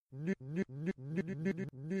New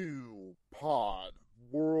Pod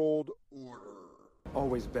World Order.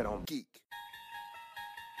 Always bet on geek.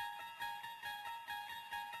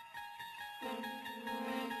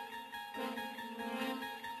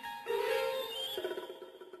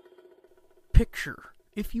 Picture,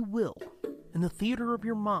 if you will, in the theater of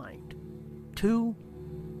your mind, two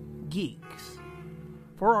geeks.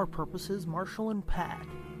 For our purposes, Marshall and Pat,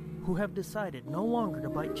 who have decided no longer to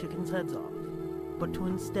bite chickens' heads off, but to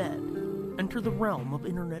instead enter the realm of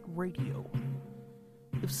internet radio.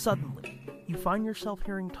 If suddenly you find yourself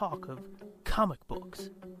hearing talk of comic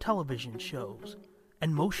books, television shows,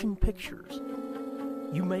 and motion pictures,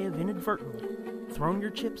 you may have inadvertently thrown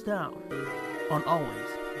your chips down on Always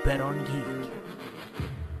Bet on Geek.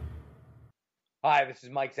 Hi, this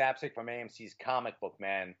is Mike Zapsik from AMC's Comic Book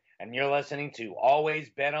Man, and you're listening to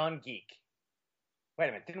Always Bet on Geek. Wait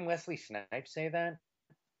a minute, didn't Wesley Snipes say that?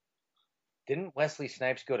 Didn't Wesley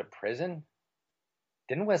Snipes go to prison?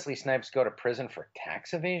 Didn't Wesley Snipes go to prison for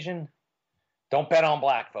tax evasion? Don't bet on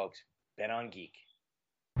black, folks. Bet on geek.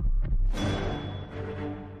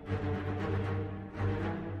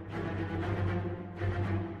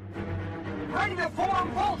 Ready to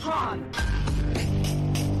form Voltron!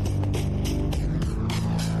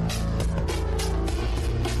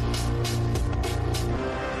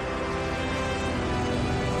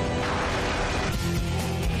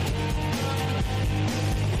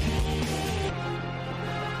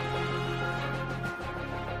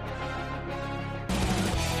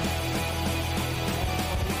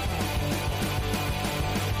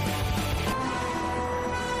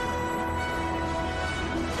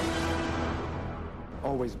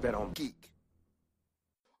 Always bet on geek.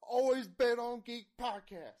 Always Bet on Geek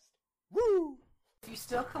podcast. Woo! If you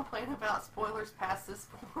still complain about spoilers past this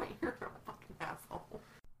point, you're a fucking asshole.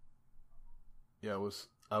 Yeah,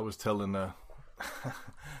 I was telling okay,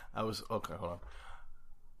 hold on.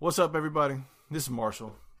 What's up, everybody? This is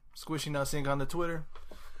Marshall, Squishy Not Sync on the Twitter.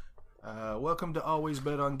 Welcome to Always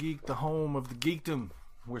Bet on Geek, the home of the geekdom.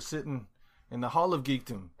 We're sitting in the Hall of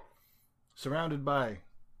Geekdom, surrounded by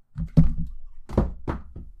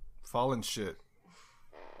fallen shit.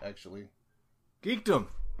 Actually, geekdom.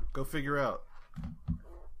 Go figure out.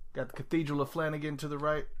 Got the Cathedral of Flanagan to the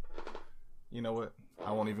right. You know what?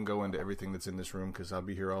 I won't even go into everything that's in this room because I'll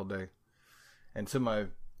be here all day. And to my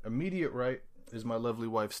immediate right is my lovely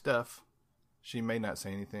wife, Steph. She may not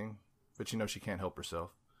say anything, but you know she can't help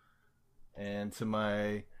herself. And to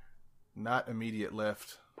my not immediate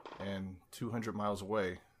left and 200 miles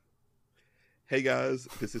away. Hey guys,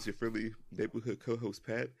 this is your friendly neighborhood co-host,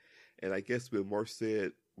 Pat. And I guess when Marsh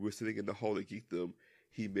said we're sitting in the Hall of Geekdom,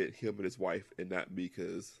 he meant him and his wife and not me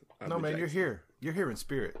because I'm No, man, Jackson. You're here. You're here in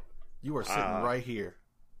spirit. You are sitting right here.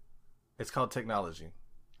 It's called technology.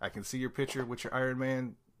 I can see your picture with your Iron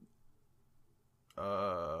Man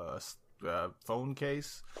phone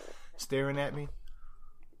case staring at me.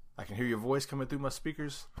 I can hear your voice coming through my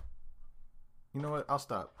speakers. You know what? I'll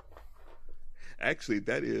stop. Actually,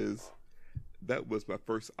 that was my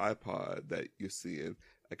first iPod that you're seeing.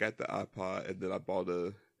 I got the iPod and then I bought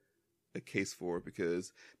a case for it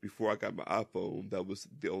because before I got my iPhone, that was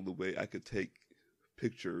the only way I could take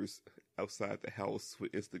pictures outside the house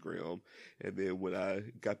with Instagram. And then when I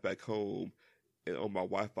got back home and on my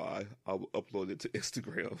Wi-Fi, I would upload it to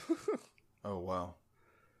Instagram. Oh, wow.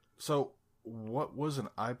 So what was an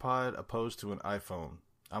iPod opposed to an iPhone?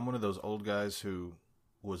 I'm one of those old guys who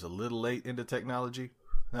was a little late into technology.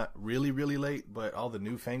 Not really, really late, but all the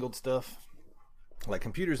newfangled stuff, like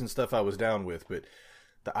computers and stuff I was down with. But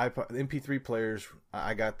the iPod, the MP3 players,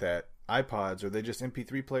 I got that. iPods, are they just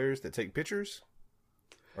MP3 players that take pictures?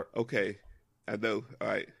 Okay, I know. All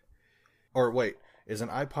right. Or wait, is an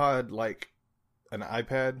iPod like an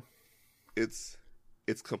iPad? It's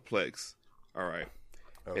complex. All right.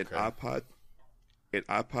 Okay. An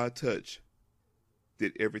iPod Touch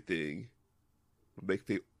did everything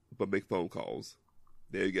but make phone calls.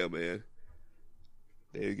 There you go, man.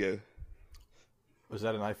 There you go. Was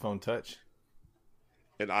that an iPhone Touch?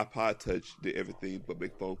 An iPod Touch did everything but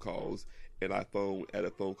make phone calls. An iPhone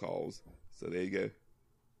added phone calls. So there you go.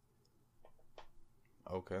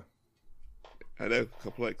 Okay. I know,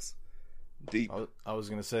 complex. Deep. I was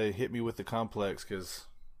going to say, hit me with the complex, because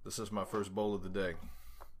this is my first bowl of the day.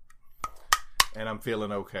 And I'm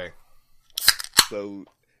feeling okay. So,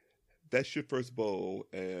 that's your first bowl,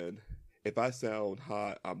 and if I sound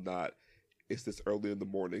hot, I'm not. It's this early in the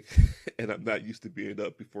morning, and I'm not used to being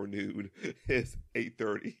up before noon. It's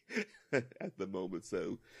 8:30 at the moment,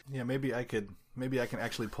 so yeah, maybe I can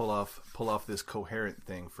actually pull off this coherent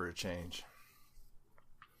thing for a change.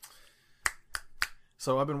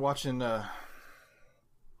 So I've been watching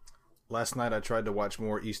last night I tried to watch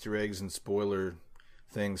more Easter eggs and spoiler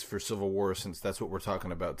things for Civil War, since that's what we're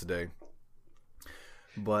talking about today.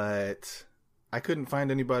 But I couldn't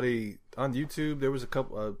find anybody on YouTube. There was a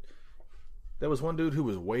couple. There was one dude who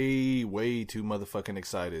was way too motherfucking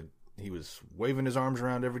excited. He was waving his arms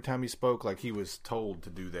around every time he spoke, like he was told to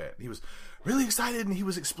do that. He was really excited, and he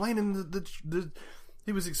was explaining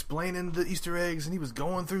he was explaining the Easter eggs, and he was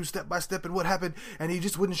going through step by step and what happened, and he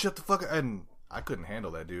just wouldn't shut the fuck up. And I couldn't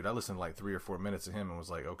handle that dude. I listened to like 3 or 4 minutes of him and was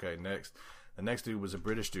like, okay, next. The next dude was a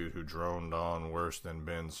British dude who droned on worse than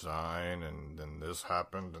Ben Stein, and then this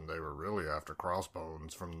happened, and they were really after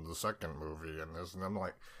Crossbones from the second movie, and this, and I'm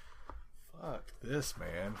like, fuck this,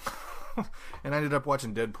 man. And I ended up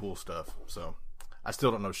watching Deadpool stuff, so I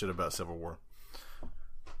still don't know shit about Civil War.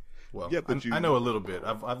 Well, yeah, but I know a little bit.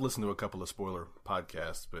 I've listened to a couple of spoiler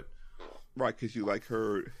podcasts, but right, because you like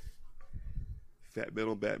heard Fat Man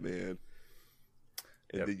on Batman,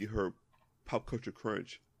 and then you heard Pop Culture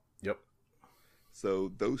Crunch. Yep.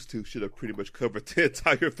 So those two should have pretty much covered the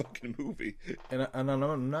entire fucking movie. And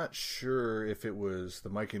I'm not sure if it was the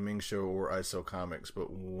Mike and Ming Show or ISO Comics,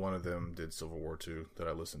 but one of them did Civil War 2 that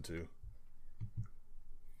I listened to.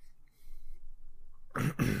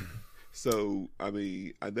 So, I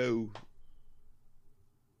mean, I know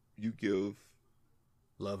you give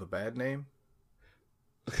Love a bad name.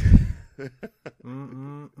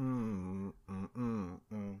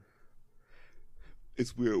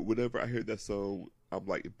 It's weird. Whenever I hear that song, I'm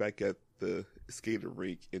like back at the skating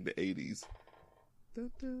rink in the 80s.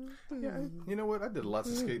 Yeah, you know what? I did lots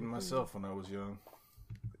of skating myself when I was young.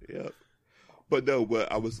 Yep. But no,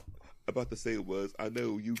 what I was about to say was, I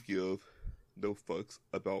know you give no fucks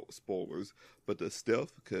about spoilers, but the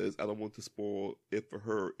Steph, because I don't want to spoil it for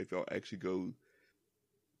her if y'all actually go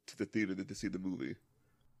to the theater to see the movie.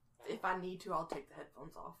 If I need to, I'll take the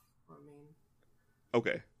headphones off. I mean,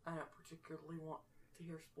 okay. I don't particularly want to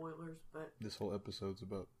hear spoilers, but this whole episode's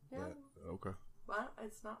about that. Okay. Well,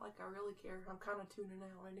 it's not like I really care. I'm kind of tuning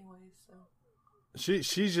out anyway, so.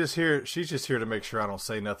 She's just here. She's just here to make sure I don't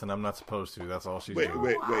say nothing I'm not supposed to. That's all she's doing.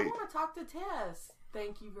 Wait. I want to talk to Tess.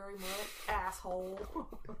 Thank you very much, asshole.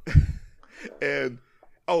 And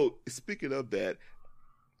speaking of that,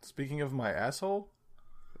 speaking of my asshole,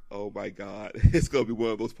 oh my god, it's gonna be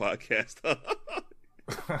one of those podcasts.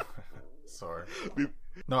 Sorry.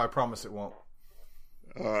 No, I promise it won't.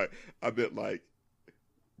 All right, I meant like,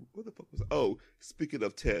 what the fuck was? Oh, speaking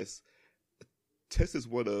of Tess, Tess is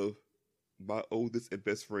one of my oldest and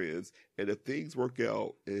best friends, and if things work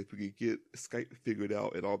out, and if we can get Skype figured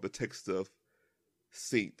out and all the tech stuff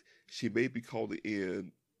synced, she may be calling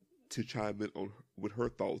in to chime in on with her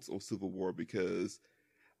thoughts on Civil War, because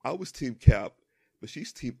I was Team Cap, but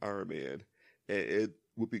she's Team Iron Man, and it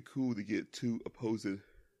would be cool to get two opposing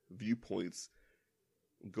viewpoints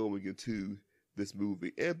going into this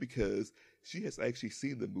movie, and because she has actually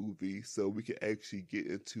seen the movie, so we can actually get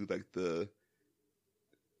into like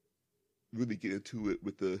really get into it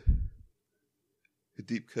with the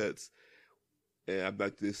deep cuts. And I'm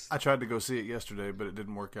not this. I tried to go see it yesterday, but it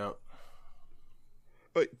didn't work out.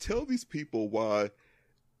 All right, tell these people why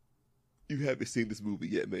you haven't seen this movie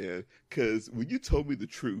yet, man. Because when you told me the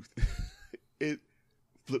truth, it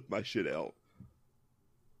flipped my shit out.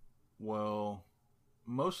 Well,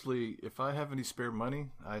 mostly, if I have any spare money,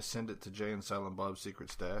 I send it to Jay and Silent Bob's Secret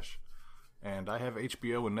Stash. And I have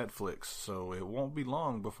HBO and Netflix, so it won't be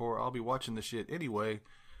long before I'll be watching the shit anyway.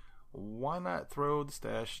 Why not throw the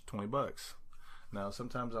stash $20? Now,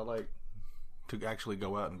 sometimes I like to actually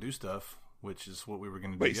go out and do stuff, which is what we were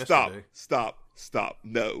going to do yesterday. Stop.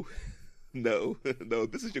 No.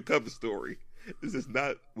 This is your cover story. This is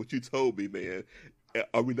not what you told me, man.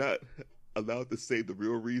 Are we not allowed to say the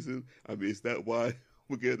real reason? I mean, is that why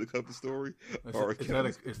we're getting the cover story?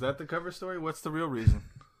 Is that the cover story? What's the real reason?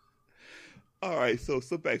 All right, so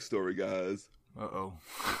some backstory, guys. Uh-oh.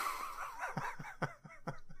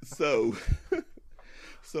 So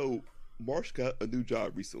Marsh got a new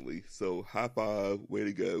job recently, so high five, way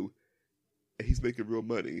to go. And he's making real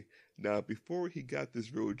money. Now, before he got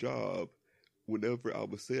this real job, whenever I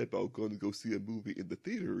would say about going to go see a movie in the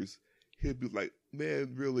theaters, he'd be like,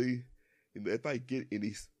 man, really? You know, if I get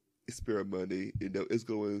any spare money, you know, it's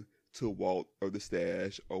going to Walt or the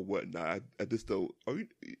Stash or whatnot. I just don't, or,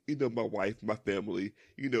 you know, my wife, my family,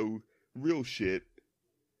 you know, real shit.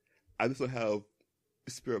 I just don't have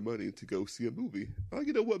spare money to go see a movie. Oh,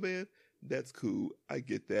 you know what, man? That's cool. I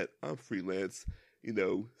get that. I'm freelance. You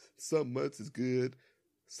know, some months is good.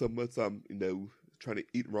 Some months I'm, you know, trying to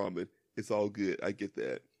eat ramen. It's all good. I get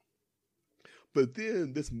that. But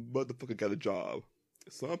then this motherfucker got a job.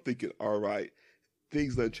 So I'm thinking, all right,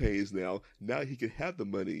 things done changed now. Now he can have the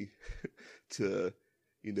money to,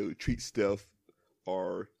 treat Steph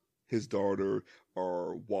or his daughter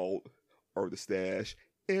or Walt or the stash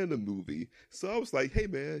and the movie. So I was like, hey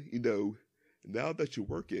man, now that you're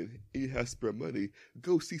working and you have spare money,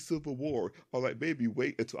 go see Civil War. Or like maybe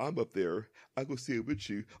wait until I'm up there. I'll go see it with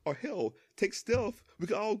you. Or hell, take Steph. We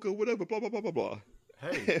can all go whatever, blah, blah, blah, blah, blah.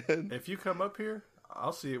 Hey, if you come up here,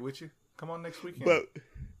 I'll see it with you. Come on next weekend.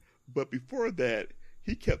 But before that,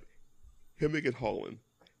 he kept hemming and hawing.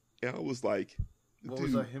 And I was like, what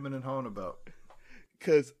was I hemming and hawing about?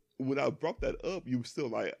 Because when I brought that up, you were still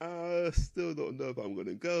like, I still don't know if I'm going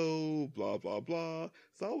to go, blah, blah, blah.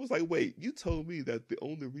 So I was like, wait, you told me that the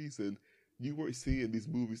only reason you weren't seeing these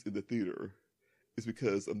movies in the theater is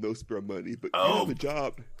because of no spare money. But you have a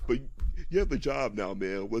job. But you have a job now,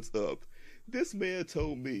 man. What's up? This man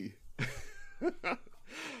told me,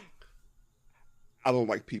 I don't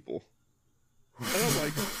like people.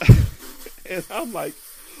 And I'm like,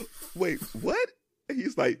 wait, what? And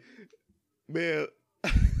he's like, man,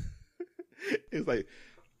 it's like,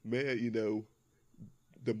 man,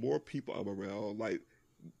 the more people I'm around, like,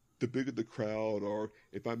 the bigger the crowd, or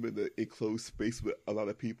if I'm in the enclosed space with a lot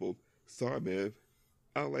of people, sorry, man,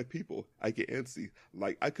 I don't like people. I get antsy.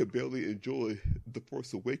 Like, I could barely enjoy The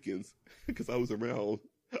Force Awakens because I was around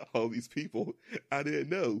all these people I didn't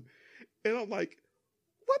know. And I'm like,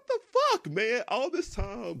 what the fuck, man? All this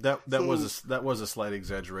time. That was a slight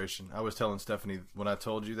exaggeration. I was telling Stephanie when I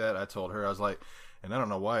told you that, I told her, I was like, and I don't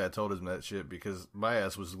know why I told him that shit, because my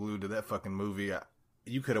ass was glued to that fucking movie.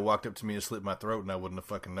 You could have walked up to me and slit my throat and I wouldn't have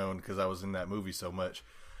fucking known, because I was in that movie so much.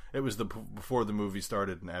 It was before the movie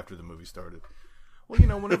started and after the movie started. Well,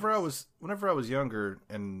 whenever I was younger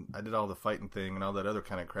and I did all the fighting thing and all that other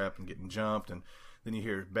kind of crap and getting jumped, and then you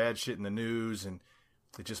hear bad shit in the news, and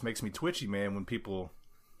it just makes me twitchy, man, when people,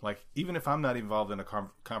 like, even if I'm not involved in a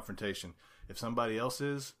confrontation, if somebody else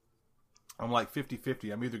is, I'm like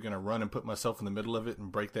 50-50. I'm either going to run and put myself in the middle of it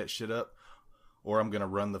and break that shit up, or I'm going to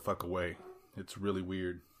run the fuck away. It's really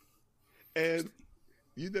weird. And,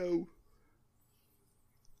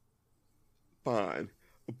 fine.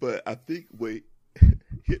 But I think what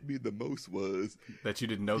hit me the most was that you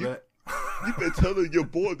didn't know that? You've been telling your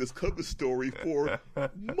boy this cover story for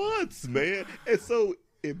months, man. And so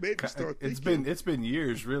it made me start thinking. It's been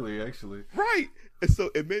years, really, actually. Right. And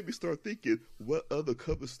so it made me start thinking, what other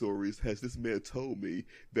cover stories has this man told me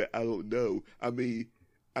that I don't know? I mean,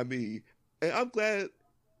 and I'm glad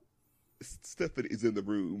Stephanie is in the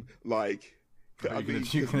room. Like, you're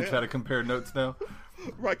gonna try to compare notes now?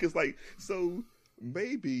 Right, because so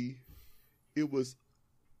maybe it was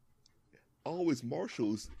always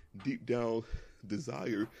Marshall's deep down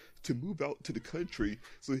desire to move out to the country,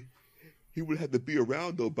 so he would have to be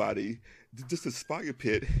around nobody, just his fire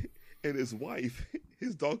pit and his wife,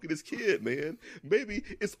 his dog and his kid, man. Maybe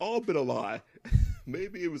it's all been a lie.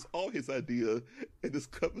 Maybe it was all his idea, and this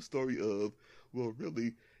cover story of, well,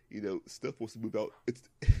 really, Steph wants to move out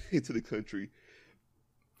into the country.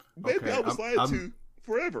 Maybe I was lied to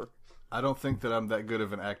forever. I don't think that I'm that good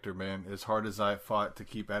of an actor, man. As hard as I fought to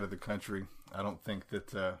keep out of the country, I don't think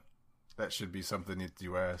that that should be something that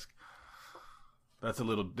you ask. That's a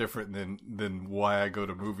little different than why I go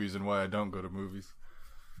to movies and why I don't go to movies.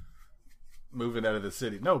 Moving out of the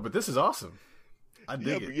city. No, but this is awesome. I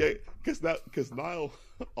dig it. Yeah, because now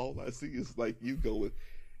all I see is like you going,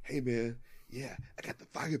 hey man, yeah, I got the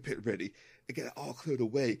fire pit ready. I got it all cleared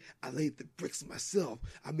away. I laid the bricks myself.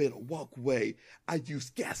 I made a walkway. I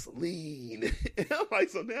used gasoline. And I'm like,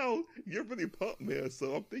 so now you're really pumped, man.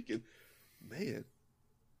 So I'm thinking, man,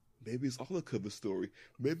 maybe it's all a cover story.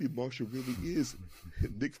 Maybe Marshall really is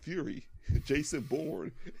Nick Fury, Jason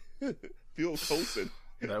Bourne, Phil Coulson.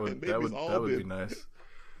 That would be nice.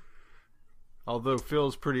 Although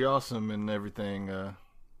Phil's pretty awesome and everything,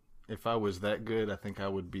 if I was that good, I think I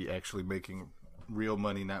would be actually making real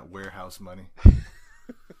money, not warehouse money.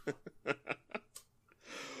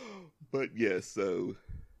 But yeah, so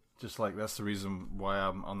just like that's the reason why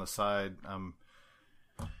I'm on the side. I'm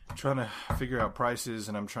trying to figure out prices,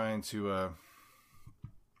 and I'm trying to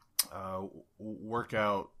work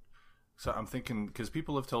out. So I'm thinking, because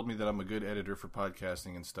people have told me that I'm a good editor for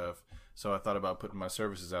podcasting and stuff. So I thought about putting my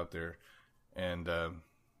services out there, and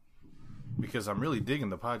because I'm really digging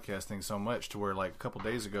the podcasting so much, to where like a couple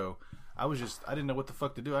days ago, I didn't know what the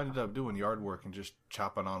fuck to do. I ended up doing yard work and just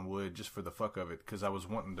chopping on wood just for the fuck of it, because I was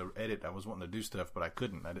wanting to edit. I was wanting to do stuff, but I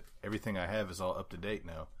couldn't. Everything I have is all up to date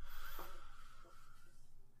now.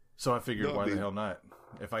 So I figured, why the hell not?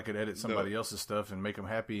 If I could edit somebody else's stuff and make them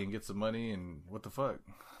happy and get some money, and what the fuck?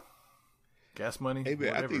 Gas money? Hey,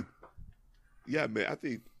 man, whatever. I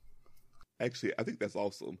think Actually, I think that's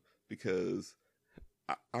awesome because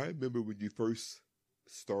I remember when you first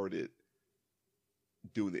started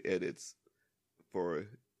doing the edits for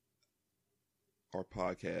our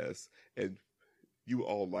podcast, and you were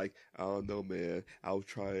all like, I don't know, man, I'll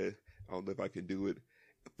try it. I don't know if I can do it.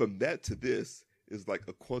 From that to this is like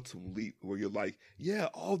a quantum leap where you're like, yeah,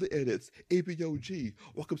 all the edits, ABOG,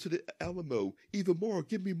 welcome to the Alamo, even more,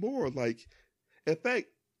 give me more. Like, in fact,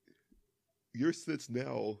 you're since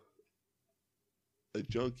now a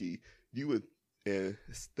junkie. You and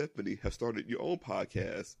Stephanie have started your own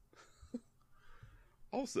podcast.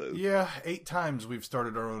 Also. Yeah, 8 times we've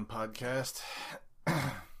started our own podcast.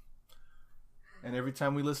 And every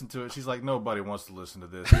time we listen to it, she's like, nobody wants to listen to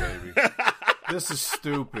this, baby. This is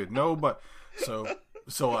stupid. Nobody.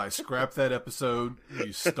 So I scrapped that episode.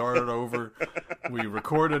 We started over. We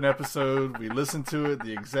record an episode. We listen to it.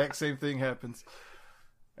 The exact same thing happens.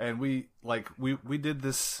 And we did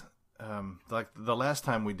this, like the last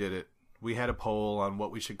time we did it, we had a poll on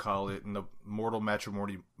what we should call it, and the Mortal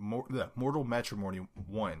Matrimony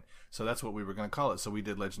 1. So that's what we were going to call it. So we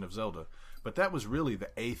did Legend of Zelda. But that was really the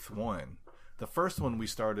 8th one. The first one we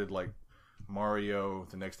started like Mario.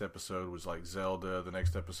 The next episode was like Zelda. The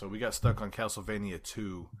next episode we got stuck on Castlevania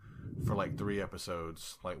 2 for like 3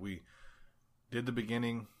 episodes. Like we did the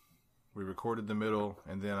beginning, we recorded the middle,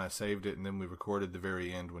 and then I saved it, and then we recorded the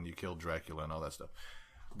very end when you killed Dracula and all that stuff.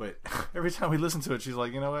 But every time we listen to it, she's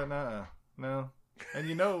like, you know what? No. And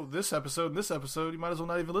you know, this episode, you might as well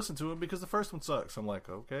not even listen to it because the first one sucks. I'm like,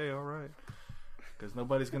 okay, all right. Because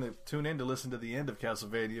nobody's going to tune in to listen to the end of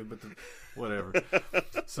Castlevania, but whatever.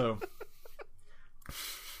 So.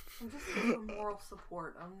 I'm just here for moral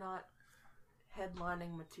support. I'm not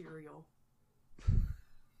headlining material.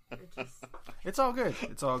 It's all good.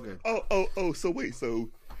 It's all good. Oh, so wait, so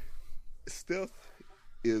Steph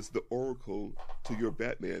is the oracle to your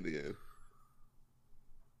Batman then?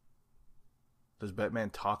 Does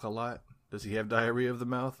Batman talk a lot? Does he have diarrhea of the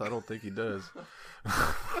mouth? I don't think he does.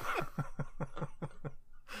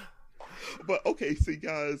 But okay, see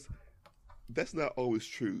guys, that's not always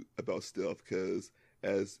true about Steph, because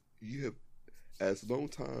as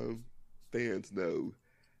longtime fans know,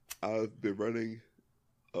 I've been running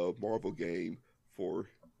a Marvel game for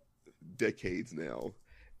decades now,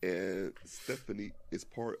 and Stephanie is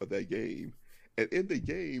part of that game. And in the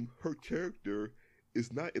game, her character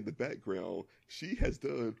is not in the background. She has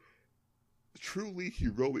done truly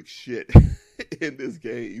heroic shit in this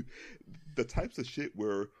game. The types of shit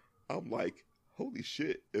where I'm like, holy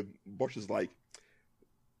shit. And Marsha's like,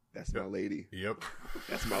 that's my lady. Yep.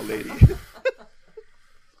 That's my lady.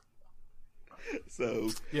 So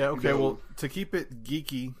yeah, okay, well, to keep it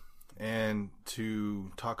geeky and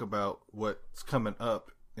to talk about what's coming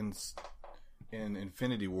up in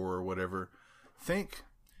Infinity War or whatever, think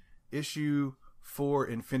issue 4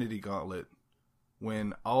 Infinity Gauntlet,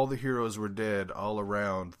 when all the heroes were dead all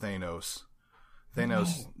around Thanos.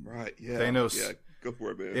 Right, yeah. Thanos. Yeah, go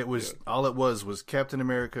for it, man. It was all it was Captain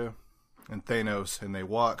America and Thanos, and they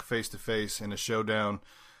walk face to face in a showdown.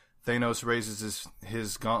 Thanos raises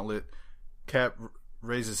his gauntlet. Cap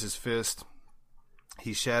raises his fist.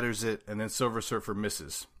 He shatters it, and then Silver Surfer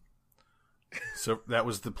misses. So that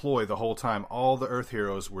was the ploy the whole time. All the Earth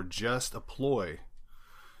heroes were just a ploy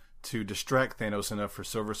to distract Thanos enough for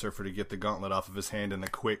Silver Surfer to get the gauntlet off of his hand in a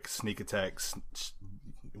quick sneak attack,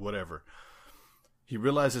 whatever. He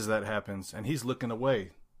realizes that happens, and he's looking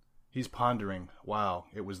away. He's pondering, wow,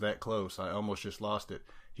 it was that close. I almost just lost it.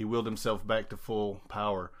 He willed himself back to full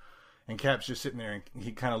power. And Cap's just sitting there, and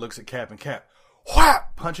he kind of looks at Cap, and Cap,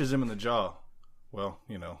 whap, punches him in the jaw. Well,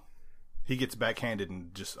 you know, he gets backhanded,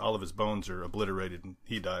 and just all of his bones are obliterated, and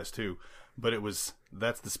he dies too. But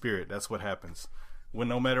that's the spirit. That's what happens. When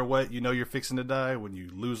no matter what, you know you're fixing to die. When you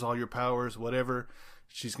lose all your powers, whatever,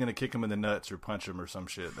 she's going to kick him in the nuts or punch him or some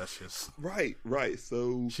shit. That's just... Right.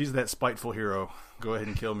 So... She's that spiteful hero. Go ahead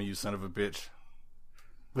and kill me, you son of a bitch.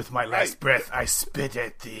 With my last breath, I spit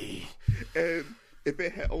at thee. And if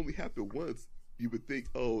it had only happened once, you would think,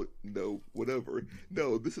 oh, no, whatever.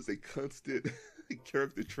 No, this is a constant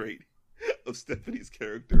character trait of Stephanie's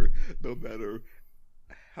character. No matter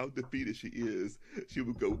how defeated she is, she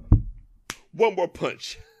would go, one more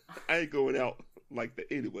punch. I ain't going out like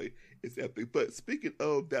that. Anyway, it's epic. But speaking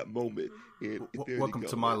of that moment in Infinity Welcome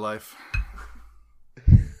to my life.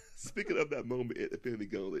 Speaking of that moment in Infinity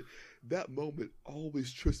Gauntlet, that moment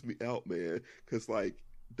always trips me out, man. Because, like,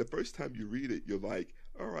 the first time you read it, you're like,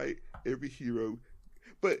 all right, every hero.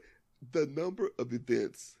 But the number of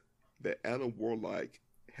events that Adam Warlock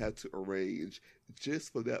had to arrange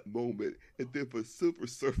just for that moment, and then for Silver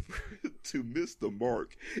Surfer to miss the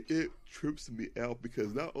mark, it trips me out,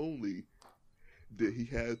 because not only that he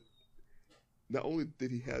had. Not only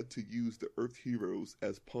did he have to use the Earth heroes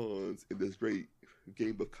as pawns in this great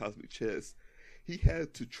game of cosmic chess, he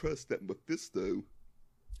had to trust that Mephisto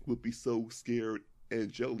would be so scared and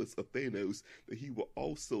jealous of Thanos that he will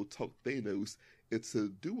also talk Thanos into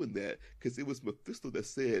doing that, because it was Mephisto that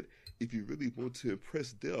said, if you really want to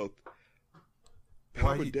impress Death,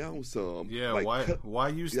 power down some. Yeah, why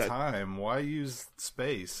use time? Why use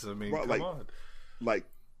space? I mean, come on. Like,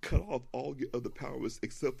 cut off all your other powers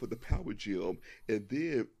except for the power gem, and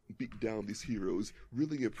then beat down these heroes,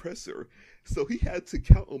 really impress her. So he had to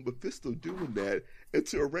count on Mephisto doing that, and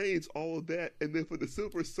to arrange all of that, and then for the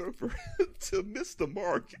Silver Surfer to miss the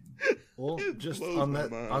mark. Well, just on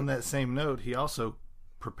that same note, he also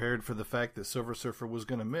prepared for the fact that Silver Surfer was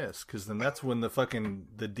going to miss, because then that's when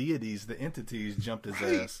the deities, the entities, jumped his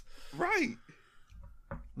ass. Right.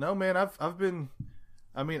 No, man, I've been.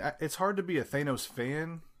 I mean, it's hard to be a Thanos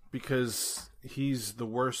fan because he's the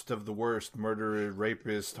worst of the worst, murderer,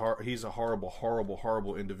 rapist. He's a horrible, horrible,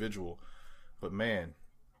 horrible individual. But man,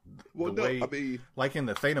 like in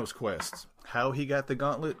the Thanos quest, how he got the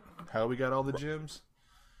gauntlet, how he got all the gems,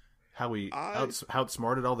 how he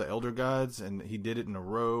outsmarted all the elder gods, and he did it in a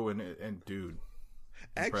row. And dude,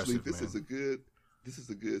 actually, this is a good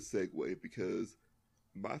segue, because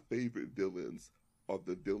my favorite villains are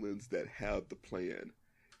the villains that have the plan.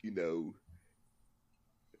 You know,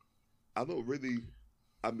 I don't really.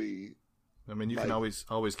 I mean, you can always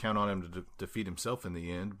count on him to defeat himself in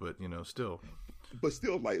the end, but still. But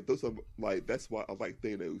still, like, those are like, that's why I like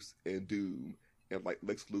Thanos and Doom and like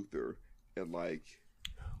Lex Luthor and like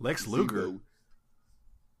Lex Luger.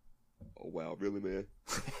 Oh wow, really, man?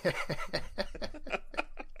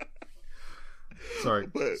 Sorry,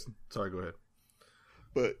 go ahead.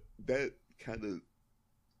 But that kind of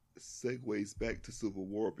segues back to Civil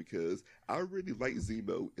War, because I really like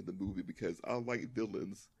Zemo in the movie, because I like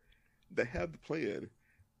villains that have the plan,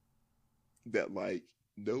 that like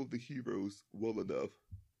know the heroes well enough.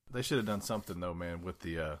 They should have done something though, man, with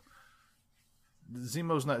the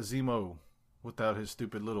Zemo's not Zemo without his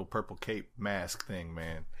stupid little purple cape mask thing,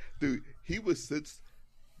 man. Dude, he was since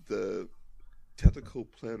the tactical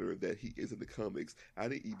planner that he is in the comics. I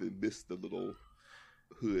didn't even miss the little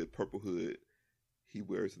hood, purple hood he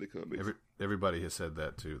wears in the comics. Everybody has said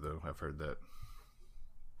that too, though. I've heard that.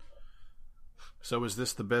 So is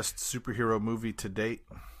this the best superhero movie to date,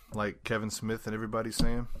 like Kevin Smith and everybody's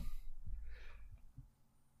saying?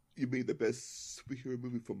 You mean the best superhero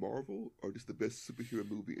movie for Marvel, or just the best superhero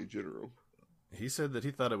movie in general? He said that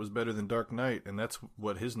he thought it was better than Dark Knight, and that's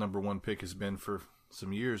what his number one pick has been for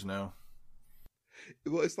some years now.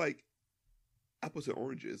 Well, it's like apples and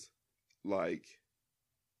oranges. Like,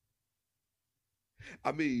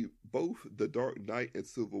 I mean, both The Dark Knight and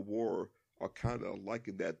Civil War are kind of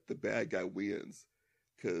liking that the bad guy wins.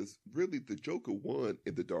 Because really, the Joker won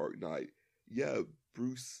in The Dark Knight. Yeah,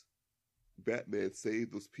 Batman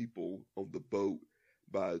saved those people on the boat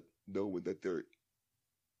by knowing that their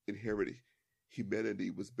inherent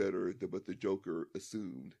humanity was better than what the Joker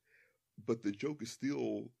assumed. But the Joker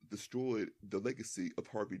still destroyed the legacy of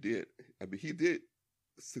Harvey Dent. I mean, he did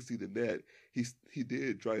succeed in that. He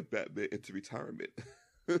did drive Batman into retirement.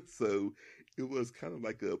 So it was kind of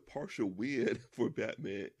like a partial win for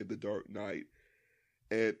Batman in The Dark Knight.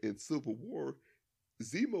 And in Civil War,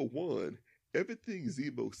 Zemo won. Everything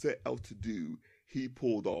Zemo set out to do, he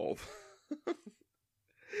pulled off.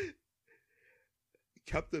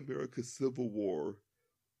 Captain America Civil War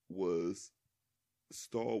was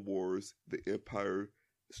Star Wars The Empire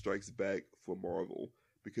Strikes Back for Marvel,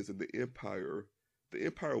 because in the Empire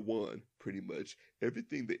won pretty much.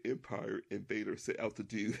 Everything the Empire and Vader set out to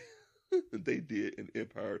do, they did in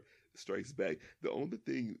Empire Strikes Back. The only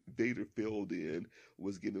thing Vader failed in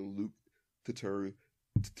was getting Luke to turn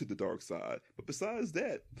to the dark side. But besides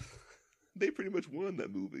that, they pretty much won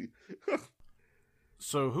that movie.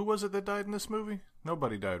 So who was it that died in this movie?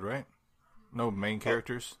 Nobody died, right? No main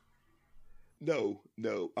characters? No.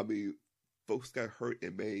 I mean, folks got hurt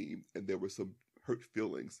and maimed, and there were some hurt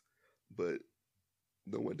feelings, but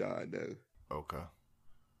no one died, no. Okay.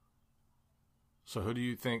 So who do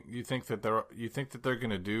you think? You think that they're going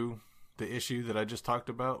to do the issue that I just talked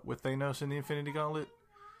about with Thanos and the Infinity Gauntlet,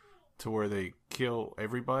 to where they kill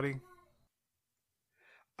everybody?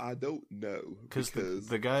 I don't know, because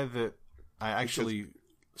the guy that I actually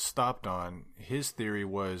stopped on, his theory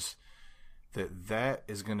was that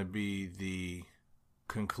is going to be the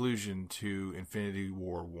conclusion to Infinity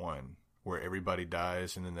War 1, where everybody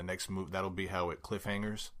dies, and then the next move, that'll be how it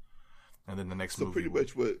cliffhangers, and then the next movie. Pretty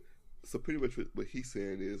much what he's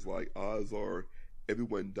saying is, like, odds are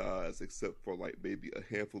everyone dies except for like maybe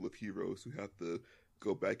a handful of heroes who have to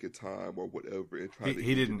go back in time or whatever and try to.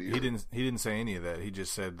 He didn't say any of that. He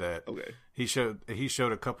just said that. Okay. He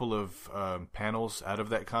showed a couple of panels out of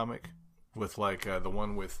that comic with like the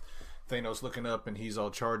one with Thanos looking up and he's all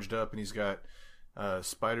charged up and he's got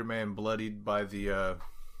Spider-Man bloodied by the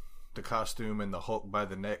costume and the Hulk by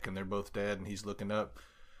the neck and they're both dead and he's looking up.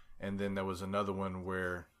 And then there was another one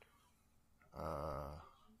where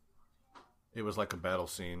it was like a battle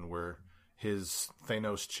scene where his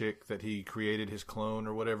Thanos chick that he created, his clone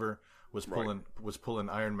or whatever, was pulling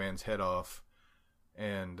Iron Man's head off,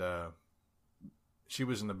 and she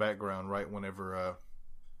was in the background right whenever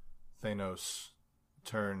Thanos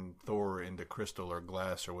turned Thor into crystal or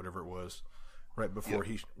glass or whatever it was, right before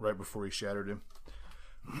he shattered him.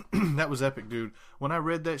 That was epic, dude. When I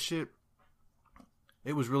read that shit,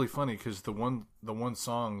 it was really funny because the one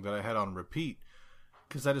song that I had on repeat,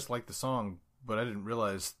 because I just liked the song, but I didn't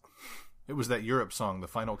realize it was that Europe song, The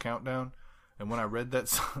Final Countdown. And when I read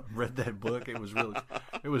that book, it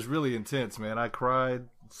was really intense, man. I cried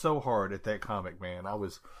so hard at that comic, man. I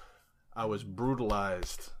was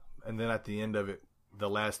brutalized. And then at the end of it, the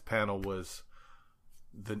last panel was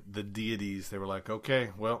the deities. They were like, okay,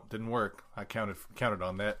 well, didn't work. I counted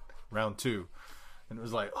on that. Round 2. And it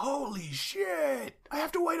was like, holy shit! I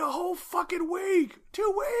have to wait a whole fucking week!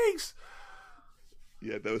 2 weeks!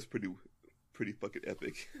 Yeah, that was pretty fucking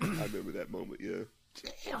epic. I remember that moment, yeah.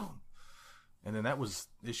 Damn! And then that was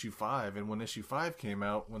issue 5, and when issue 5 came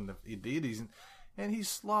out, when the deities, and he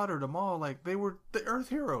slaughtered them all like they were the Earth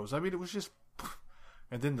heroes. I mean, it was just...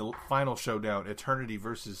 And then the final showdown, Eternity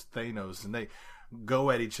versus Thanos, and they go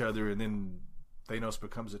at each other, and then Thanos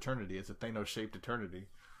becomes Eternity. It's a Thanos-shaped Eternity.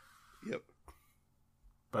 Yep.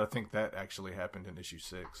 But I think that actually happened in issue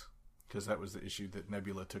 6, because that was the issue that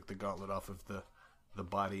Nebula took the gauntlet off of the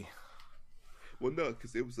body. Well, no,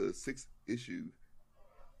 because it was a 6 issue.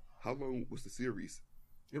 How long was the series?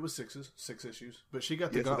 It was 6 issues. But she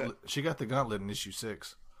got the gauntlet. She got the gauntlet in issue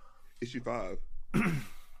 6. Issue 5.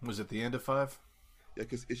 Was it the end of 5? Yeah,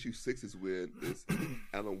 because issue 6 is when it's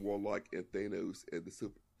Alan Warlock and Thanos and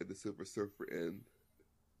the Silver Surfer and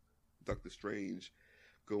Doctor Strange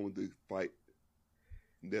going to fight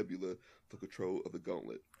Nebula for control of the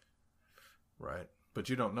gauntlet. Right. But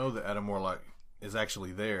you don't know that Adam Warlock is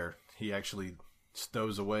actually there. He actually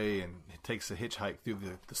stows away and takes a hitchhike through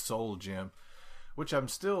the Soul Gem, which I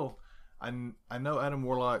know Adam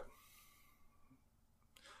Warlock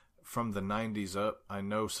from the 90s up. I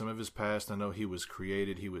know some of his past. I know he was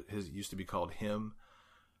created. His used to be called Him.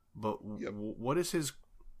 But yep. What is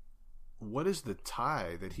the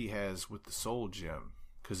tie that he has with the Soul Gem?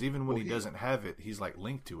 Because even when he doesn't have it, he's like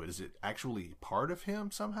linked to it. Is it actually part of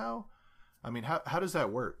him somehow? I mean, how does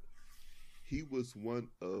that work? He's one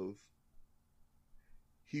of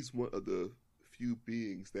the few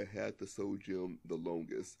beings that had the Soul Gem the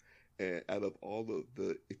longest. And out of all of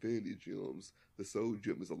the Infinity Gems, the Soul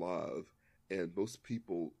Gem is alive. And most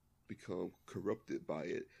people become corrupted by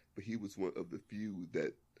it. But he was one of the few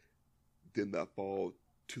that did not fall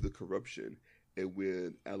to the corruption. And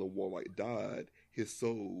when Alan Warlock died, his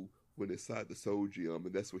soul went inside the Soul Gem,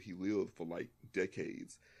 and that's where he lived for like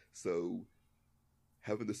decades. So,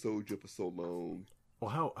 having the Soul Gem for so long.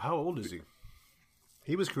 Well, how old is he?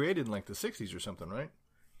 He was created in like the 60s or something, right?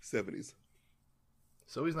 70s.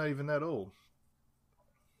 So he's not even that old.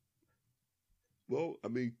 Well, I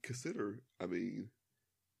mean,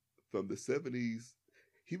 from the 70s,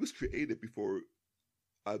 he was created before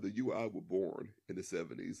either you or I were born in the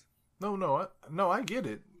 70s. No, I get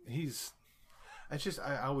it.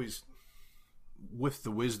 I always, with the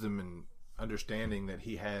wisdom and understanding that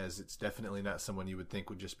he has, it's definitely not someone you would think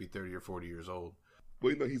would just be 30 or 40 years old.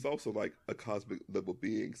 Well, he's also like a cosmic level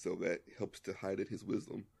being, so that helps to hide in his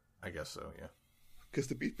wisdom. I guess so, yeah. Because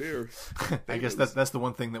to be fair, I guess that's the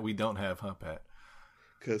one thing that we don't have, huh, Pat?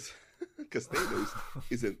 Because Thanos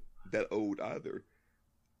isn't that old either.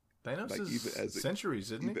 Thanos is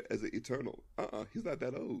centuries, isn't he? Even as an Eternal. He's not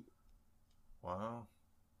that old. Wow.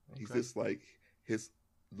 Okay. He's just like, his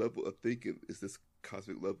level of thinking is this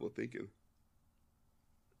cosmic level of thinking.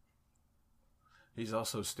 He's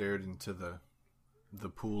also stared into the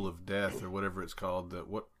pool of death, or whatever it's called.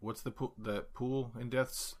 What's the pool? That pool in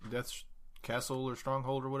Death's castle or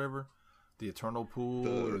stronghold or whatever? The eternal pool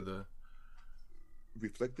or the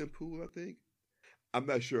reflecting pool, I think. I'm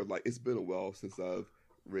not sure. Like, it's been a while since I've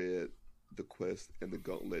read the Quest and the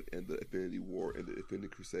Gauntlet and the Infinity War and the Infinity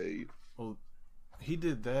Crusade. Well, he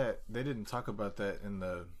did that. They didn't talk about that in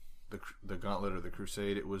the Gauntlet or the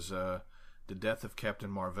Crusade. It was the death of Captain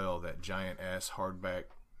Marvel, that giant ass hardback.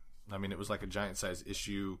 I mean, it was like a giant size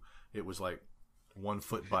issue. It was like 1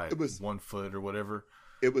 foot by It was- 1 foot or whatever.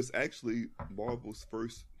 It was actually Marvel's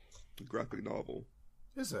first graphic novel.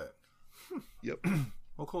 Is that? Yep.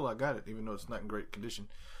 Well, cool. I got it, even though it's not in great condition.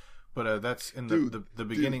 But that's in Dude, the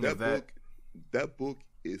beginning of that. That book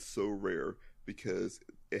is so rare because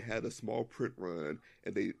it had a small print run,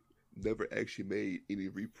 and they never actually made any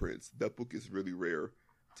reprints. That book is really rare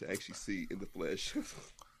to actually see in the flesh.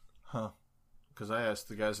 Huh. Because I asked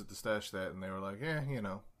the guys at the stash that, and they were like, yeah, you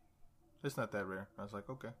know, it's not that rare. I was like,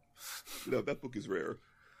 okay. No, that book is rare.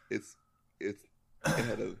 It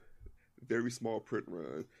had a very small print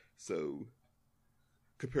run, so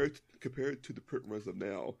compared to the print runs of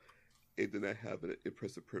now, it did not have an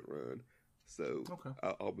impressive print run. So Okay. I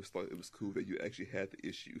always thought it was cool that you actually had the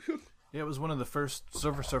issue. Yeah, it was one of the first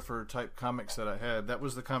Silver Surfer type comics that I had. That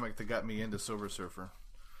was the comic that got me into Silver Surfer.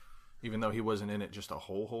 Even though he wasn't in it just a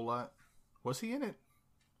whole lot. Was he in it?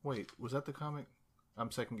 Wait, was that the comic?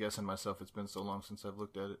 I'm second guessing myself. It's been so long since I've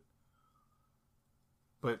looked at it.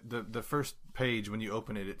 But the first page, when you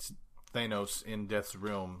open it, it's Thanos in Death's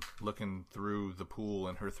Realm looking through the pool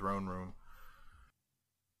in her throne room.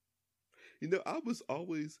 You know, I was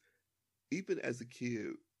always, even as a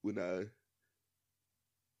kid, when I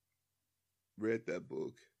read that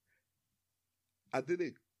book, I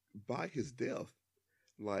didn't buy his death.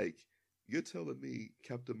 Like, you're telling me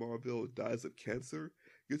Captain Marvel dies of cancer?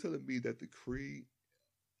 You're telling me that the Kree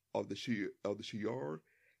of the Shi'ar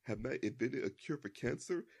have not invented a cure for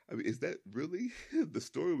cancer? I mean, is that really the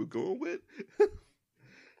story we're going with? I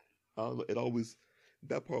don't know. It always,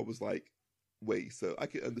 that part was like, wait, so I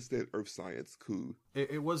can understand Earth science, cool.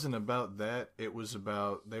 It wasn't about that. It was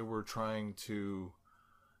about they were trying to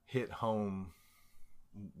hit home.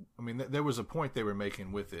 I mean, there was a point they were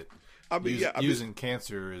making with it. I mean, Using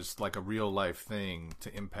cancer is like a real life thing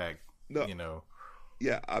to impact, you know.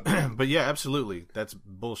 Yeah, but yeah, absolutely. That's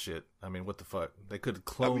bullshit. I mean, what the fuck? They could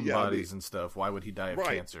clone bodies and stuff. Why would he die of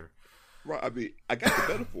cancer? Right. I mean, I got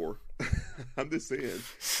the metaphor. I'm just saying.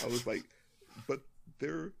 I was like, but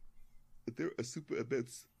they're a super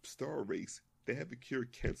advanced star race. They haven't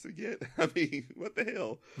cured cancer yet. I mean, what the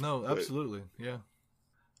hell? No, absolutely. Yeah.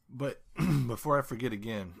 But before I forget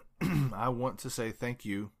again, I want to say thank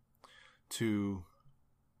you to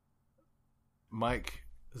Mike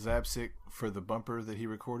Zapsik for the bumper that he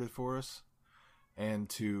recorded for us, and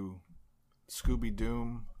to Scooby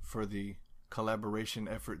Doom for the collaboration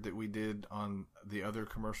effort that we did on the other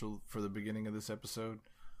commercial for the beginning of this episode.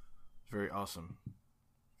 Very awesome.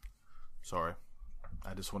 Sorry.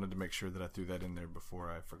 I just wanted to make sure that I threw that in there before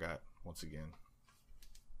I forgot once again.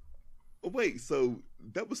 Oh, wait, so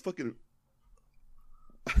that was fucking...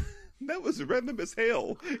 that was random as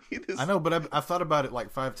hell. I know, but I thought about it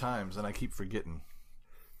like 5 times, and I keep forgetting.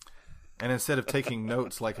 And instead of taking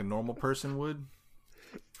notes like a normal person would,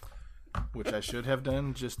 which I should have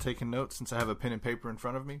done, just taking notes since I have a pen and paper in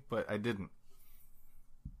front of me, but I didn't.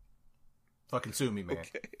 Fucking sue me, man.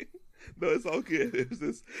 Okay. No, it's all good. It was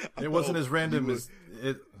just, it wasn't as random as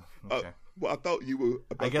it. Okay. Well, I thought you were.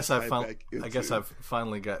 I guess I've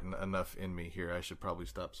finally gotten enough in me here. I should probably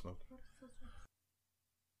stop smoking.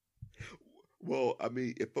 Well, I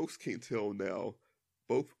mean, if folks can't tell now,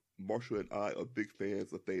 both Marshall and I are big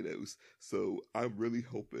fans of Thanos, so I'm really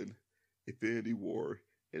hoping Infinity War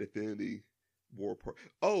and Infinity War Part.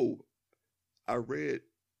 Oh, I read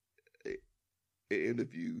an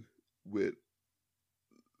interview with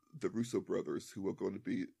the Russo brothers, who are going to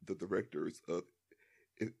be the directors of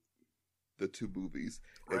the 2 movies,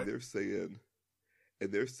 right. and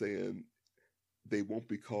they're saying they won't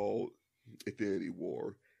be called Infinity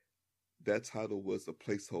War. That title was a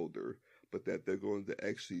placeholder, but that they're going to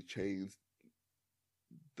actually change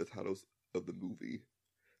the titles of the movie,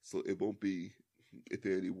 so it won't be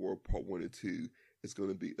Infinity War Part 1 and 2. It's going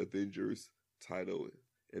to be Avengers title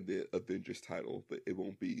and then Avengers title, but it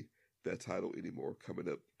won't be that title anymore, coming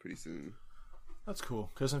up pretty soon. That's cool,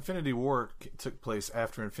 because Infinity War took place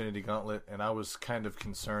after Infinity Gauntlet, and I was kind of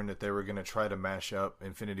concerned that they were going to try to mash up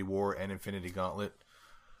Infinity War and Infinity Gauntlet,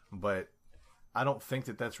 but I don't think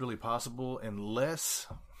that that's really possible unless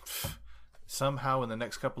somehow in the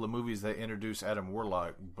next couple of movies they introduce Adam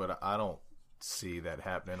Warlock, but I don't see that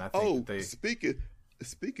happening. I think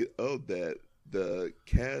speaking of that, the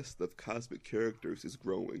cast of cosmic characters is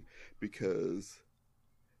growing, because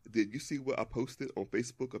did you see what I posted on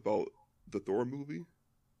Facebook about the Thor movie?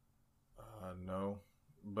 No,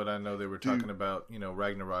 but I know they were talking about,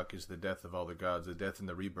 Ragnarok is the death of all the gods, the death and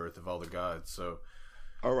the rebirth of all the gods. So,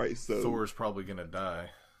 all right, so Thor's probably gonna die.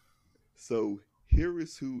 So here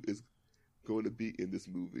is who is going to be in this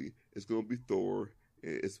movie. It's going to be Thor,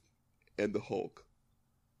 and the Hulk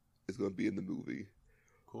is going to be in the movie.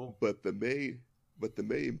 Cool. But the main but the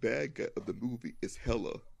main bad guy of the movie is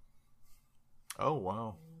Hela. Oh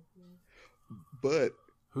wow! But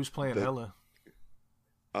Who's playing Hela?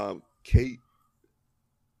 Kate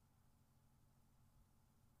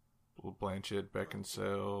Blanchett,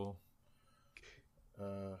 Beckinsale,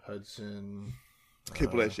 Hudson. Kate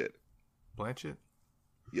Blanchett. Blanchett?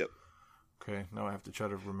 Yep. Okay, now I have to try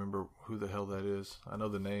to remember who the hell that is. I know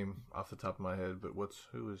the name off the top of my head, but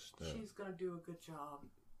who is that? She's gonna do a good job.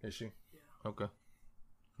 Is she? Yeah. Okay.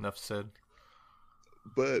 Enough said.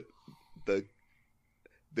 But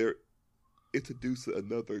they're introducing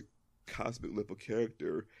another cosmic level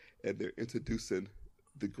character, and they're introducing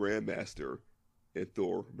the Grandmaster in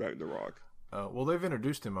Thor Ragnarok. Well, they've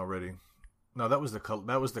introduced him already. No, that was the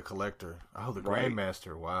Collector. Oh, the Right.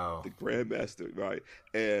 Grandmaster. Wow. The Grandmaster, right?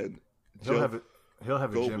 And He'll have a gem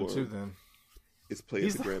Goldblum too. Then is playing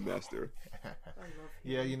He's the the- Grandmaster. I love him.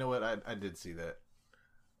 yeah, you know what? I did see that.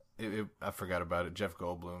 I forgot about it. Jeff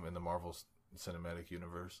Goldblum in the Marvel Cinematic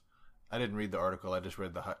Universe. I didn't read the article. I just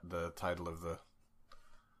read the title of the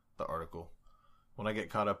article. When I get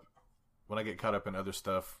caught up in other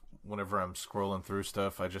stuff, whenever I'm scrolling through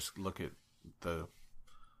stuff, I just look at the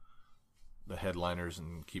headliners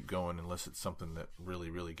and keep going unless it's something that really,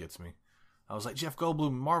 really gets me. I was like, Jeff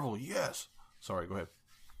Goldblum, Marvel, yes. Sorry, go ahead.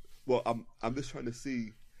 Well, I'm just trying to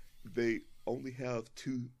see. They only have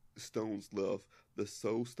 2 stones left: the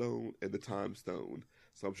Soul Stone and the Time Stone.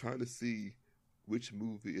 So I'm trying to see which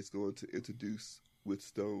movie is going to introduce with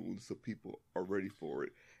stones, so people are ready for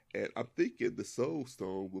it. And I'm thinking the Soul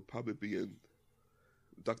Stone will probably be in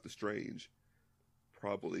Doctor Strange,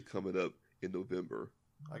 probably coming up in November.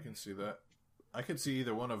 I can see that. I could see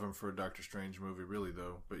either one of them for a Doctor Strange movie, really,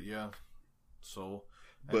 though. But yeah, Soul.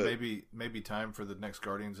 And But- maybe time for the next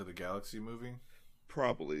Guardians of the Galaxy movie.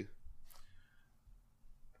 Probably.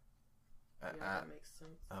 Yeah, that makes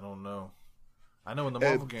sense. I don't know. I know in the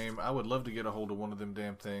Marvel game, I would love to get a hold of one of them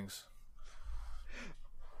damn things.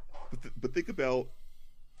 But think about.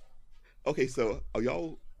 Okay, so are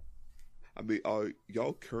y'all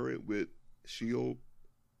current with Shield?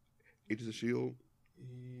 Agents of Shield?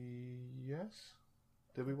 Yes.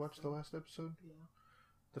 Did we watch the last episode? Yeah.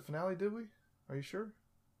 The finale? Did we? Are you sure?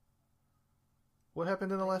 What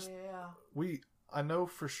happened in the last? Yeah. I know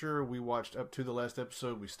for sure we watched up to the last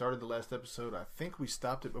episode. We started the last episode. I think we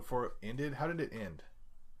stopped it before it ended. How did it end?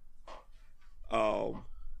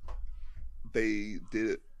 They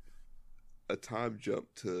did a time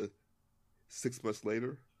jump to 6 months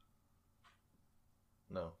later.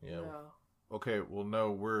 No. Yeah. No. Okay. Well,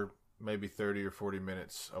 no. We're maybe 30 or 40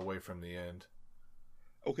 minutes away from the end.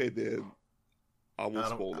 Okay, then I won't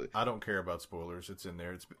spoil it. I don't care about spoilers. It's in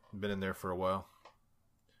there. It's been in there for a while.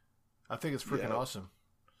 I think it's freaking awesome.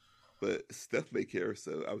 But Steph may care,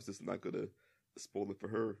 so I was just not gonna spoil it for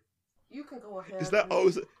her. You can go ahead. It's not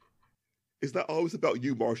always about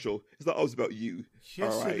you, Marshall. It's not always about you.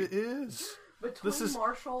 Yes, All right. it is. Between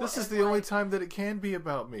Marshall This is and, the only like, time that it can be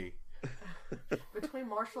about me. between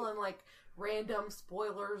Marshall and like random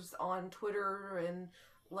spoilers on Twitter and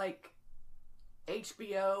like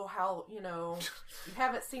HBO, how you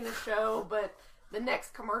haven't seen a show, but the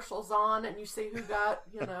next commercial's on and you see who got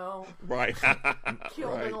Right.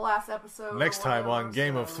 killed Right. in the last episode. Next or time whatever, on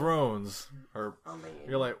Game of so, Thrones, or I mean,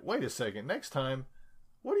 you're like, wait a second. Next time,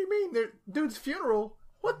 what do you mean? Dude's funeral?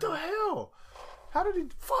 What the hell? How did he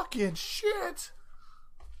fucking shit?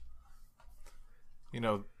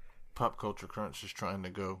 Pop Culture Crunch is trying to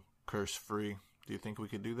go curse free. Do you think we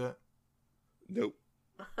could do that? Nope.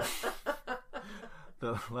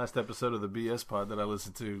 The last episode of the BS Pod that I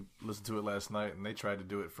listened to it last night, and they tried to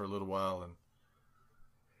do it for a little while, and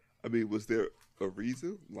I mean, was there a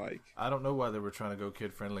reason? Like, I don't know why they were trying to go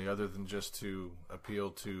kid friendly, other than just to appeal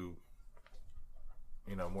to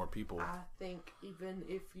more people. I think even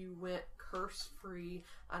if you went curse free,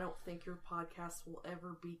 I don't think your podcast will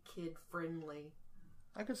ever be kid friendly.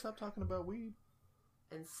 I could stop talking about weed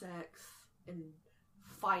And sex and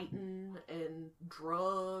fighting and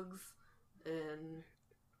drugs and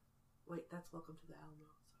wait, that's Welcome to the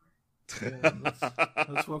Alamo. Sorry.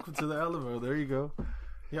 Let's welcome to the Alamo. There you go.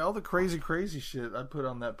 Yeah, all the crazy shit I'd put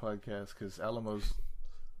on that podcast because Alamo's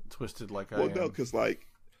twisted like I am. well, no, because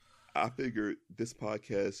I figured this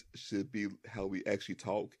podcast should be how we actually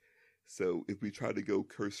talk. So if we try to go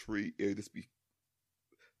curse free, it would just be,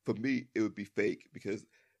 for me, it would be fake because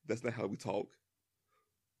that's not how we talk.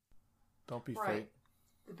 Don't be Right. fake.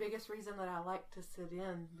 The biggest reason that I like to sit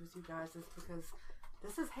in with you guys is because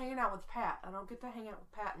this is hanging out with Pat. I don't get to hang out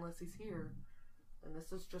with Pat unless he's here. And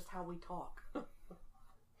this is just how we talk.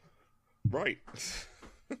 Right.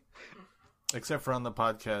 Except for on the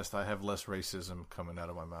podcast, I have less racism coming out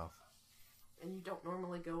of my mouth. and you don't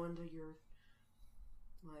normally go into your,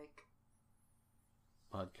 like...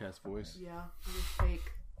 Podcast voice. Yeah, your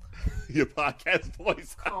fake Your podcast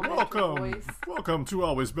voice. comic voice. Welcome to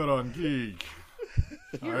Always Bet on Geek.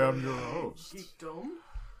 I am your host. Geekdom.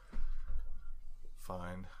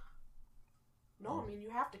 Fine. No, I mean, you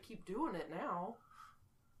have to keep doing it now.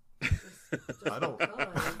 I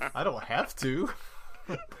don't have to.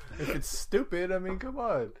 If it's stupid, I mean, come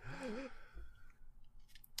on.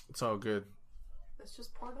 It's all good. It's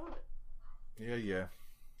just part of it. Yeah.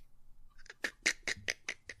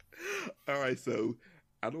 All right, so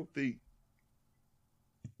I don't think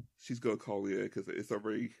she's gonna call in because it's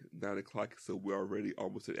already 9 o'clock. So we're already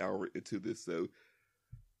almost an hour into this. So,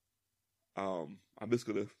 I'm just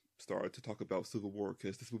gonna start to talk about Civil War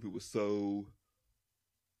because this movie was so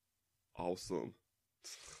awesome,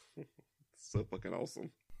 so fucking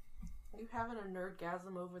awesome. You having a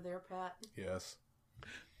nerdgasm over there, Pat? Yes.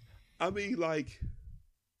 I mean, like,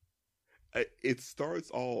 it starts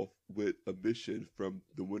off with a mission from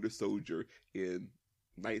the Winter Soldier in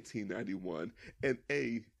 1991. And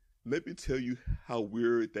let me tell you how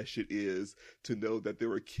weird that shit is to know that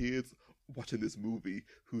there are kids watching this movie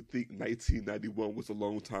who think 1991 was a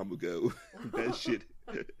long time ago. That shit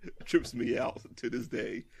trips me out to this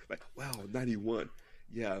day. Like, wow, 91.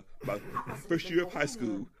 Yeah, my first year of high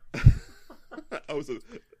school. I was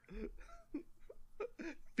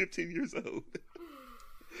 15 years old.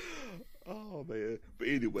 Oh man! But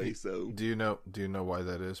anyway, so do you know why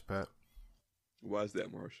that is, Pat? Why is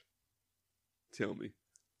that, Marsh? Tell me.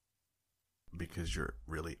 Because you're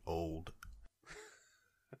really old.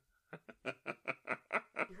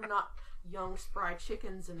 You're not young, spry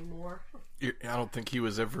chickens anymore. I don't think he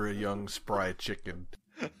was ever a young, spry chicken.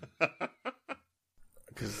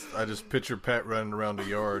 Because I just picture Pat running around the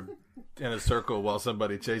yard in a circle while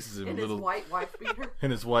somebody chases him. In his white wife beater.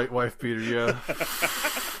 In his white wife beater, yeah.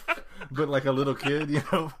 But like a little kid,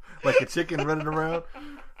 like a chicken running around.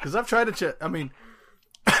 Because I've tried to I mean,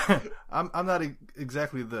 I'm not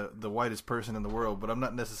exactly the whitest person in the world, but I'm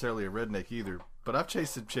not necessarily a redneck either. But I've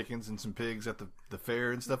chased some chickens and some pigs at the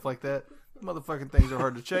fair and stuff like that. Motherfucking things are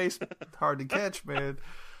hard to chase, hard to catch, man.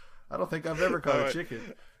 I don't think I've ever caught a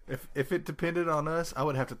chicken. If it depended on us, I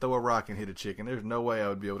would have to throw a rock and hit a chicken. There's no way I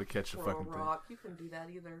would be able to catch the fucking thing. Rock. You can do that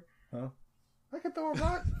either. Huh? I can throw a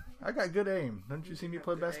rock. I got good aim. Don't you see me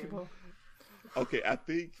play basketball? Okay, I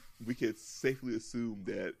think we can safely assume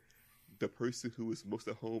that the person who is most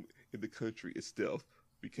at home in the country is Steph,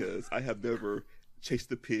 because I have never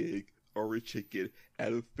chased a pig or a chicken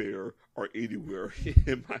at a fair or anywhere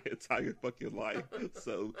in my entire fucking life.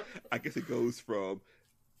 So I guess it goes from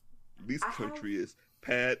least country is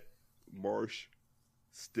Pat, Marsh,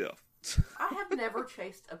 Steph. I have never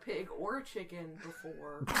chased a pig or a chicken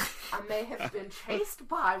before. I may have been chased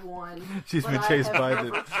by one. She's but been chased by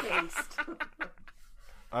never chased.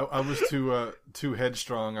 I was too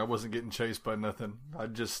headstrong. I wasn't getting chased by nothing.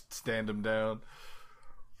 I'd just stand him down.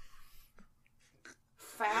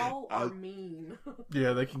 Foul or mean?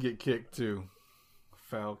 Yeah, they can get kicked too.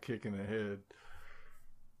 Foul kick in the head.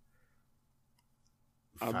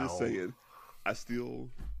 I'm just saying, I still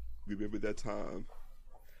remember that time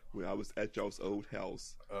when I was at y'all's old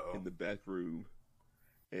house in the back room,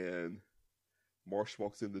 and Marsh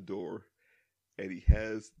walks in the door, and he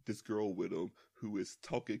has this girl with him who is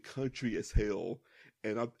talking country as hell,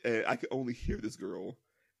 and I can only hear this girl,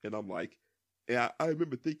 and I'm like, and I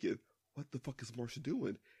remember thinking, what the fuck is Marsh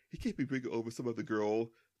doing? He can't be bringing over some other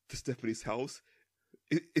girl to Stephanie's house.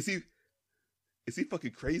 Is he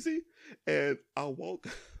fucking crazy? And I walk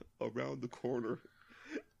around the corner,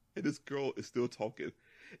 and this girl is still talking,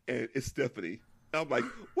 and it's Stephanie. And I'm like,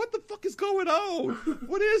 what the fuck is going on?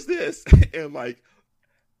 What is this? And like,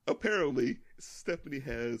 apparently, Stephanie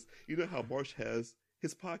has, you know how Marsh has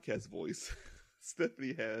his podcast voice.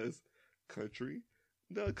 Stephanie has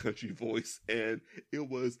non-country voice, and it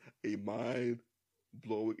was a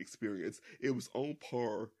mind-blowing experience. It was on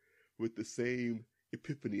par with the same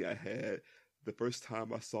epiphany I had the first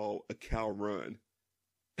time I saw a cow run.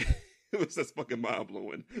 It was just fucking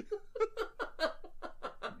mind-blowing.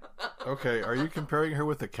 Okay, are you comparing her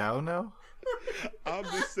with a cow now? I'm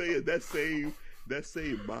just saying that same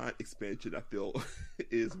mind expansion I feel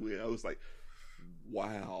is when I was like,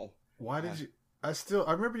 wow. Why did you?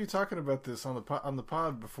 I remember you talking about this on the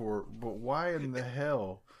pod before, but why in the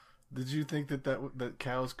hell did you think that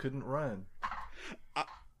cows couldn't run?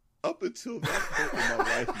 Up until that point in my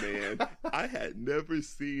life, man, I had never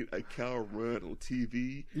seen a cow run on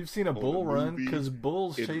TV. You've seen a bull run because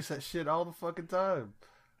bulls chase that shit all the fucking time.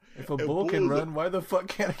 If a bull can run, why the fuck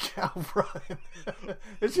can't a cow run?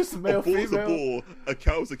 It's just a male, a bull female. Is a bull. A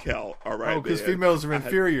cow is a cow. All right. Oh, because females are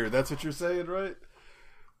inferior. That's what you're saying, right?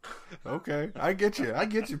 Okay, I get you. I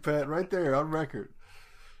get you, Pat. Right there on record.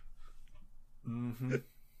 Mm-hmm.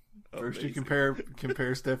 First, you compare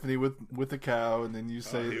Stephanie with a cow, and then you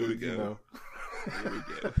say that, you know. Here we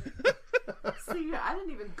go. See, I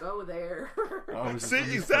didn't even go there.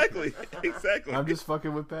 Exactly. I'm just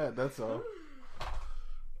fucking with Pat. That's all.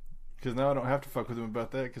 Because now I don't have to fuck with him about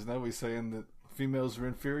that. Because now we're saying that females are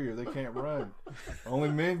inferior. They can't run. Only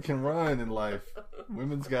men can run in life.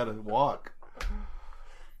 Women's got to walk.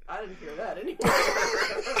 I didn't hear that anyway.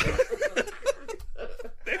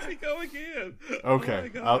 There we go again.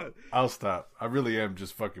 Okay, Oh I'll stop. I really am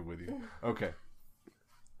just fucking with you. Okay.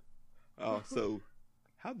 Oh, so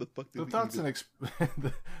how the fuck did the thoughts and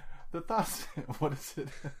the thoughts? What is it?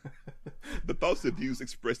 The thoughts and views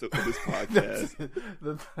expressed on this podcast.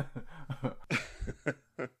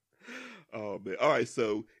 Oh man! All right,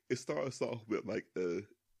 so it starts off with like a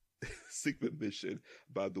secret mission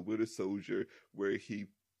by the Winter Soldier, where he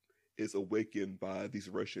is awakened by these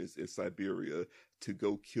Russians in Siberia to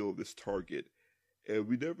go kill this target, and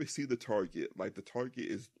we never see the target. Like the target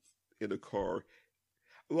is in a car.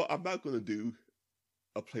 Well, I'm not going to do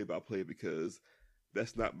a play-by-play because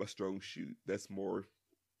that's not my strong suit. That's more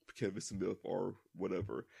Kevin Smith or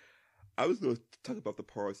whatever. I was going to talk about the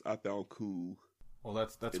parts I found cool. Well,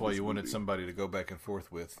 that's why you wanted somebody to go back and forth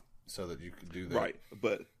with, so that you could do that. Right,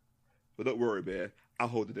 but don't worry, man. I'll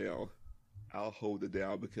hold it down. I'll hold it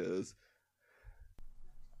down because,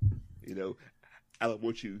 you know, I don't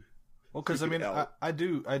want you. Well, because I mean, I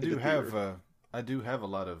do have a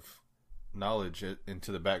lot of knowledge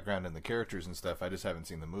into the background and the characters and stuff. I just haven't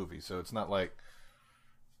seen the movie, so it's not like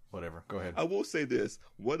whatever. Go ahead. I will say this: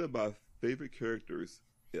 one of my favorite characters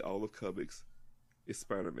in all of comics is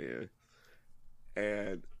Spider-Man,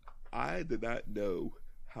 and I did not know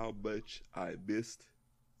how much I missed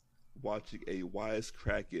watching a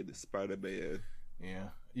wisecracking Spider-Man. Yeah,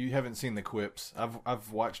 you haven't seen the quips.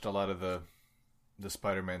 I've watched a lot of the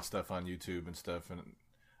Spider-Man stuff on YouTube and stuff, and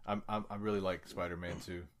I really like Spider-Man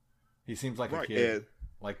too. He seems like a kid. And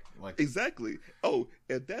like exactly. Oh,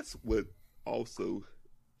 and that's what also.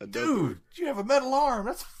 Dude, you have a metal arm.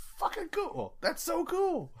 That's fucking cool. That's so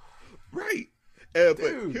cool. Right. But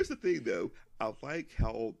here's the thing, though. I like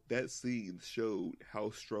how that scene showed how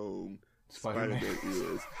strong Spider-Man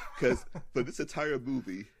is. Because for this entire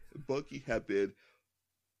movie, Bucky had been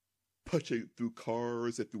punching through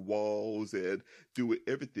cars and through walls and doing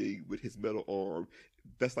everything with his metal arm.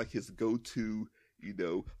 That's like his go-to, you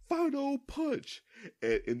know, final punch.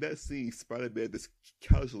 And in that scene, Spider-Man just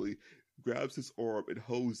casually grabs his arm and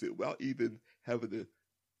holds it without even having to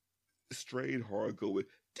strain hard, going,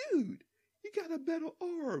 dude, you got a metal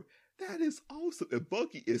arm. That is awesome. And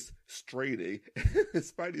Bucky is straining. And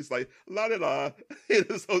Spidey's like, la la la. And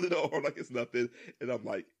just holding the arm like it's nothing. And I'm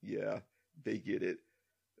like, yeah, they get it.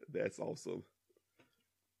 That's awesome.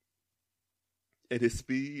 And his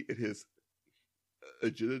speed and his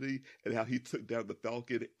agility and how he took down the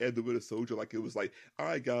Falcon and the Winter Soldier, like it was like, all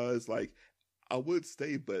right, guys, like, I would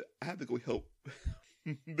stay, but I had to go help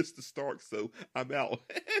Mr. Stark, so I'm out.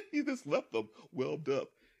 He just left them whelmed up.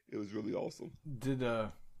 It was really awesome. Did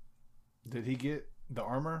he get the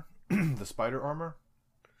armor, the spider armor?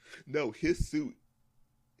 No, his suit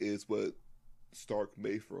is what Stark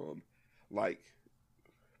made from. Like,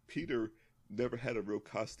 Peter never had a real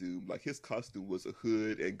costume. Like, his costume was a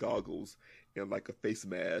hood and goggles and like a face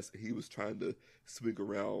mask. He was trying to swing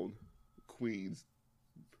around Queens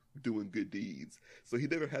doing good deeds. So he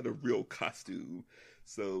never had a real costume.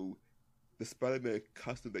 So the Spider-Man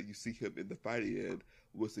costume that you see him in the fight in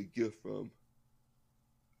was a gift from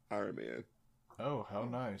Iron Man. Oh, how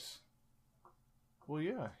nice. Well,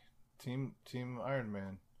 yeah. Team Iron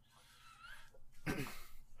Man.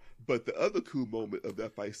 But the other cool moment of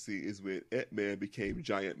that fight scene is when Ant-Man became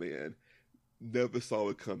Giant Man. Never saw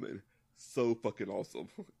it coming. So fucking awesome.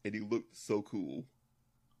 And he looked so cool.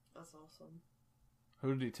 That's awesome.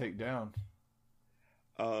 Who did he take down?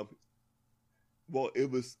 Well, it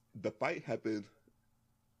was, the fight had been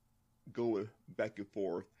going back and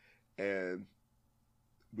forth, and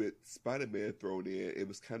with Spider-Man thrown in, it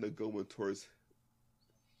was kind of going towards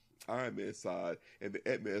Iron Man's side, and the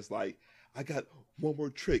Ant-Man's like, I got one more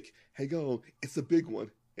trick. Hang on, it's a big one.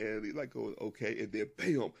 And he like going, okay, and then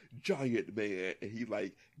bam, Giant Man, and he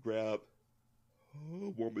like grabbed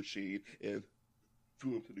War Machine and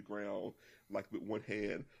threw him to the ground, like with one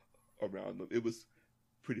hand around him. It was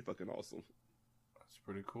pretty fucking awesome. That's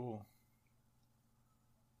pretty cool.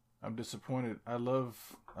 I'm disappointed. I love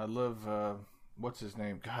what's his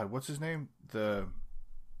name? God, what's his name? The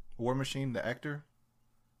War Machine, the actor.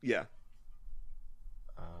 Yeah.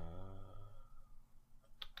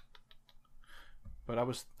 But I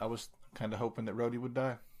was kind of hoping that Rhodey would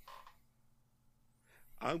die.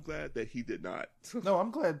 I'm glad that he did not. No,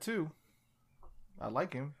 I'm glad too. I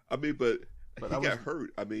like him. I mean, but he I got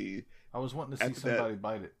hurt. I mean, I was wanting to see somebody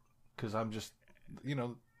bite it because I'm just,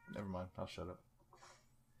 never mind. I'll shut up.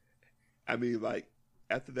 I mean, like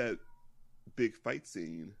after that big fight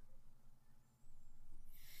scene,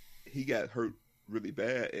 he got hurt really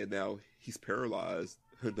bad, and now he's paralyzed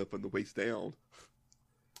from the waist down.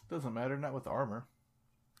 Doesn't matter, not with armor.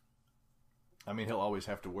 I mean, he'll always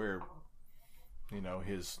have to wear,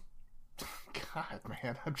 his. God,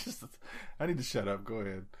 man, I need to shut up. Go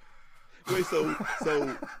ahead. Wait, so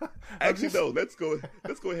actually, no. Let's go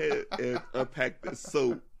ahead and unpack this.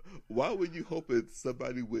 So, why were you hoping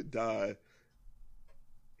somebody would die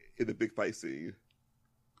in a big fight scene?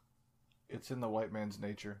 It's in the white man's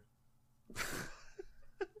nature.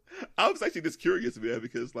 I was actually just curious, man,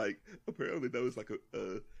 because apparently that was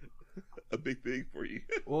a big thing for you.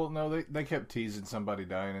 Well, no, they kept teasing somebody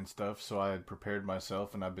dying and stuff, so I had prepared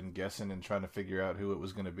myself and I've been guessing and trying to figure out who it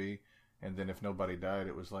was going to be. And then if nobody died,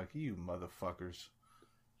 it was like, you motherfuckers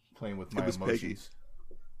playing with my emotions.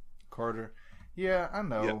 Peggy. Carter. Yeah, I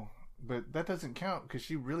know, yep. But that doesn't count because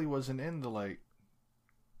she really wasn't in the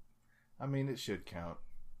I mean, it should count.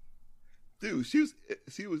 Dude, she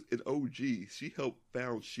was an OG. She helped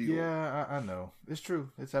found S.H.I.E.L.D. Yeah, I know. It's true.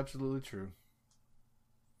 It's absolutely true.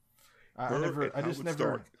 I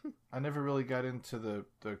never really got into the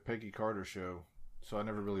Peggy Carter show, so I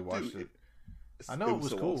never really watched it. I know it was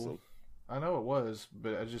so cool. Awesome. I know it was,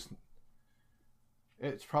 but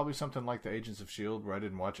it's probably something like the Agents of S.H.I.E.L.D. where I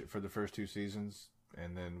didn't watch it for the first 2 seasons,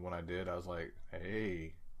 and then when I did, I was like,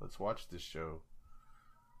 hey, let's watch this show.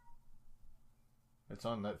 It's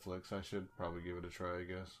on Netflix. I should probably give it a try, I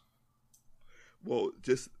guess. Well,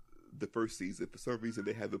 just the first season. For some reason,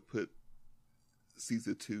 they haven't put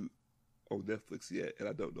season 2 on Netflix yet, and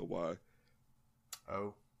I don't know why.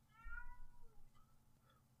 Oh.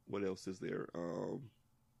 What else is there?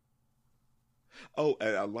 Oh,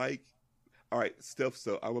 and I like... Alright, Steph,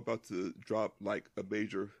 so I'm about to drop a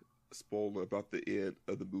major spoiler about the end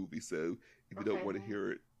of the movie, so if you don't want to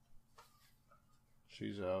hear it...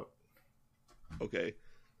 She's out. Okay.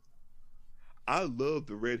 I love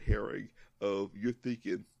the red herring of you're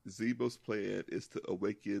thinking Zemo's plan is to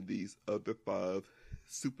awaken these other 5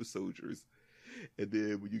 super soldiers. And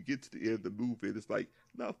then when you get to the end of the movie, it's like,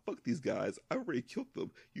 nah, fuck these guys. I already killed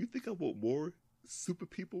them. You think I want more super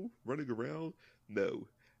people running around? No.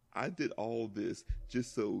 I did all this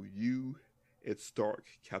just so you and Stark,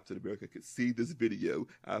 Captain America, could see this video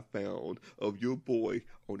I found of your boy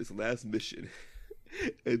on his last mission.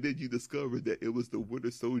 And then you discover that it was the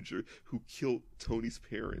Winter Soldier who killed Tony's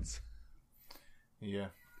parents. Yeah.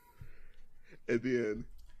 And then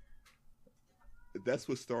that's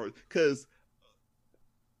what started, because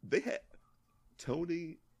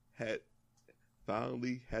Tony had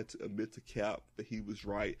finally had to admit to Cap that he was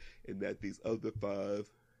right and that these other 5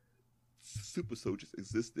 super soldiers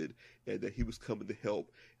existed and that he was coming to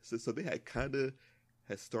help. So they had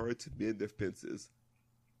started to mend their fences.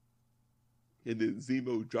 And then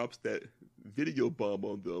Zemo drops that video bomb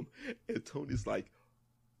on them, and Tony's like,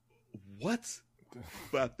 "What?"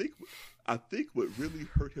 But I think what really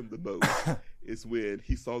hurt him the most is when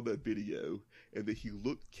he saw that video, and then he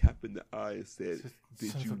looked Cap in the eye and said,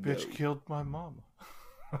 "Did you know?" The bitch killed my mama.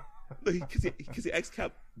 No, because he asked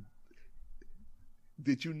Cap,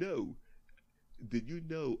 "Did you know? Did you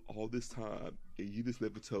know all this time and you just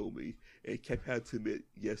never told me?" And Cap had to admit,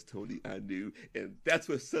 "Yes, Tony, I knew." And that's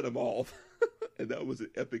what set him off. And that was an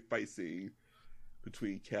epic fight scene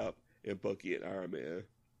between Cap and Bucky and Iron Man.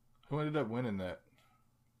 Who ended up winning that?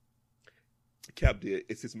 Cap did.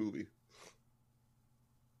 It's his movie.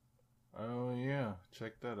 Oh yeah,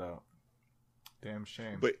 check that out. Damn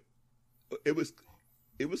shame. But it was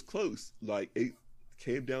close. It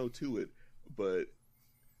came down to it. But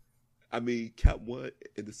I mean, Cap won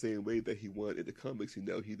in the same way that he won in the comics. He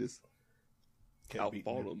just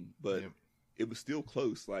outfought him. But it was still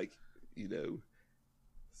close.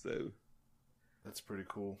 So that's pretty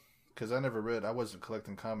cool. Because I wasn't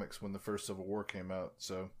collecting comics when the first Civil War came out,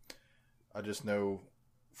 so I just know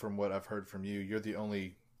from what I've heard from you, you're the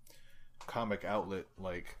only comic outlet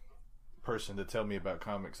person to tell me about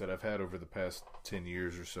comics that I've had over the past 10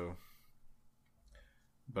 years or so.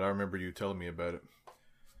 But I remember you telling me about it.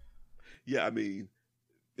 Yeah, I mean,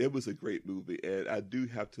 it was a great movie, and I do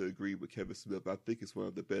have to agree with Kevin Smith. I think it's one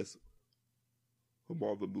of the best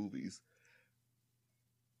Marvel movies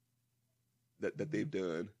that they've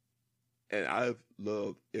done, and I've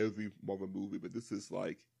loved every Marvel movie, but this is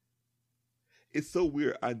like, it's so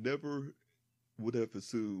weird. I never would have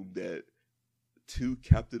assumed that 2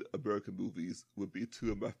 Captain America movies would be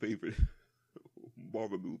 2 of my favorite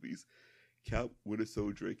Marvel movies, Cap Winter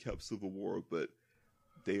Soldier and Cap Civil War, but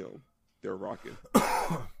damn, they're rocking.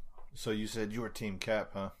 So you said you were Team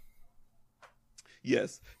Cap, huh?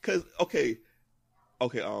 Yes, because okay, you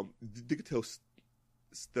can tell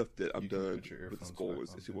Steph that I'm You can done put your with the earphones scores, back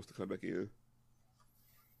on, and she too. wants to come back in.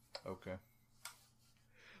 Okay.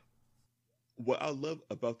 What I love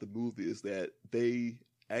about the movie is that they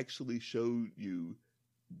actually showed you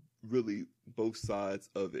really both sides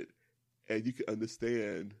of it, and you can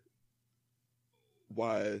understand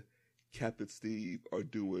why Captain Steve,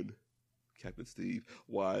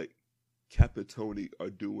 why Captain Tony are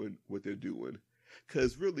doing what they're doing.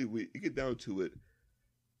 Because really, when you get down to it,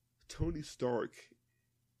 Tony Stark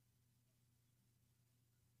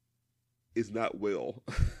is not well.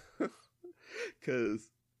 Because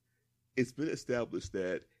it's been established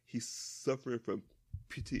that he's suffering from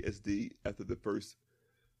PTSD after the first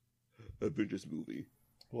Avengers movie.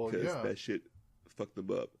 Well, Because yeah, that shit fucked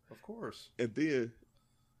him up. of course. And then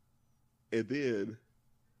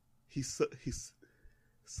he's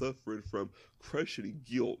suffering from crushing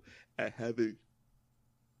guilt at having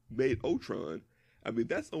made Ultron. I mean,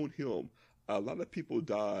 that's on him. A lot of people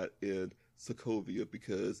died in Sokovia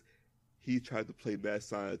because he tried to play mad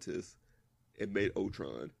scientist and made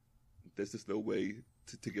Ultron. There's just no way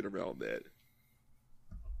to get around that.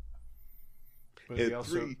 But And he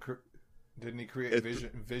also three- didn't he create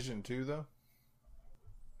and Vision too, though?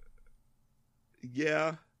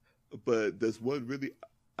 Yeah, but does one really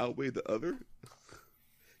outweigh the other?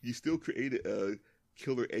 You still created a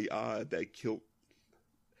killer AI that killed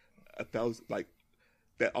 1,000, like,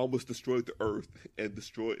 that almost destroyed the Earth and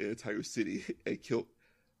destroyed an entire city and killed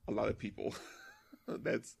a lot of people.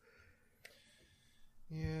 That's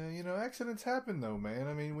Yeah, accidents happen though, man.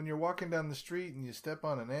 I mean, when you're walking down the street and you step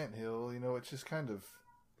on an anthill, it's just kind of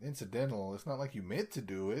incidental. It's not like you meant to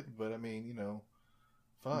do it, but I mean,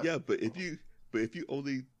 fuck. yeah, but if you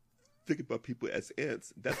only think about people as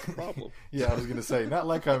ants, that's the problem. Yeah, I was gonna say, not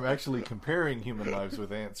like I'm actually comparing human lives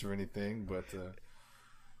with ants or anything, but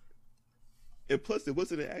And plus, it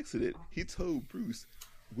wasn't an accident. He told Bruce,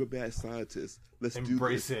 "We're mad scientists. Let's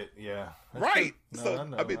embrace do this." it. Yeah, That's Right. good. No, So I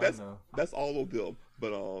know, I mean, I know. that's all of them.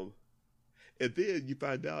 But and then you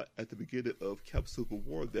find out at the beginning of Cap Civil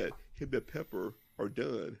War that him and Pepper are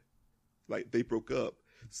done. Like, they broke up.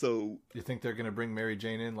 So You think they're gonna bring Mary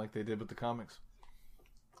Jane in like they did with the comics?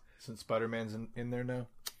 Since Spider-Man's in there now?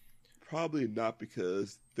 probably not,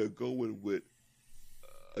 because they're going with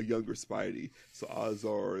a younger Spidey. So odds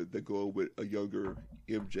are they're going with a younger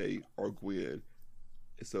MJ or Gwen.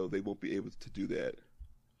 So they won't be able to do that.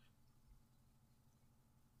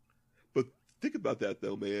 But think about that,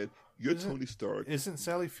 though, man. You're Isn't- Tony Stark. Isn't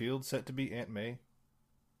Sally Field set to be Aunt May?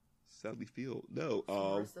 Sally Field. No.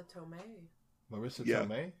 Marissa Tomei. Marissa Yeah.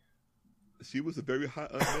 Tomei? She was a very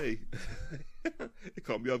hot Aunt May. It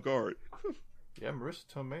caught me off guard. Yeah, Marissa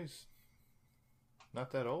Tomei's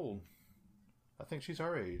not that old. I think she's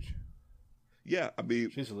our age. Yeah, I mean,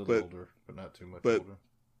 She's a little but older, but not too much but- older.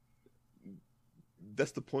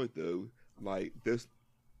 that's the point, though. Like, there's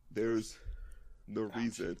no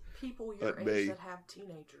reason. People your age May. that have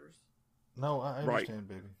teenagers. No, I Right. understand,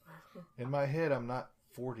 baby. In my head, I'm not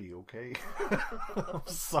 40, okay? I'm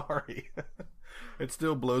sorry. It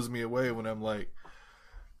still blows me away when I'm like,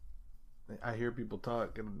 I hear people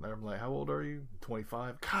talk, and I'm like, how old are you?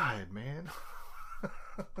 25? God, man.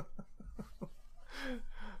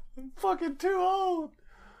 I'm fucking too old.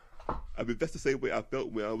 I mean, that's the same way I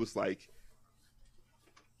felt when I was like,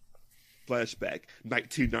 flashback,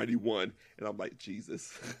 1991. And I'm like,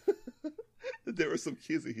 Jesus. There were some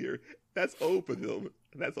kids in here. That's old for them.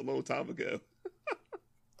 That's a long time ago.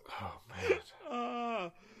 Oh,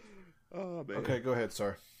 man. Oh, man. Okay, go ahead,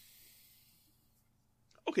 sir.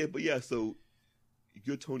 Okay, but yeah, so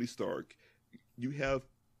you're Tony Stark. You have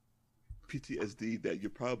PTSD that you're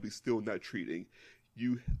probably still not treating.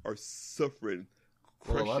 You are suffering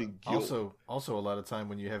Well, crushing guilt. also, a lot of time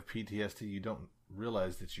when you have PTSD, you don't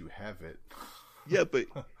realize that you have it. Yeah, but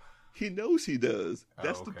he knows he does.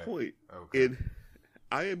 That's Oh, the okay. point. Okay. In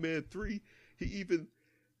Iron Man 3, he even,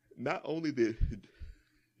 not only did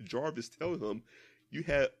Jarvis tell him, you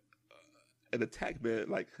had an attack, man,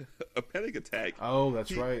 like a panic attack. Oh,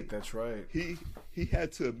 that's right. That's right. He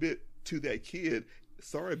had to admit to that kid,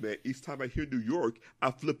 sorry, man, each time I hear New York,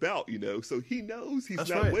 I flip out, So he knows he's That's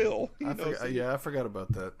not right. well. I forgot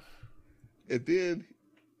about that. And then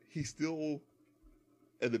he's still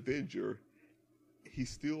an Avenger, he's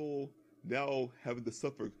still now having to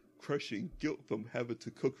suffer crushing guilt from having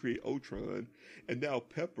to co-create Ultron, and now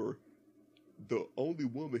Pepper, the only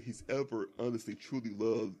woman he's ever honestly truly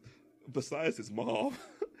loved, besides his mom,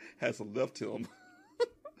 has left him.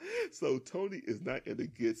 So Tony is not in a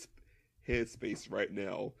good headspace right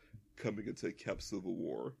now coming into Cap Civil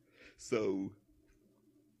War. So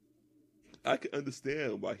I can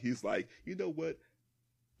understand why he's like, you know what?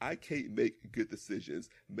 I can't make good decisions.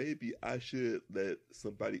 Maybe I should let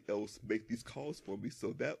somebody else make these calls for me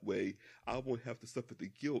so that way I won't have to suffer the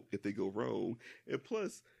guilt if they go wrong. And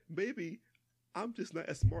plus, maybe I'm just not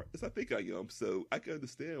as smart as I think I am. So I can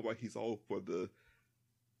understand why he's all for the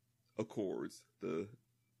Accords, in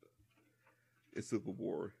Civil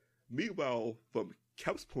War. Meanwhile, from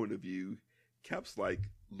Cap's point of view, Cap's like,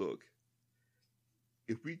 look,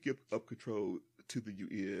 if we give up control to the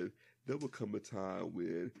UN, there will come a time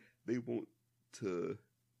when they want to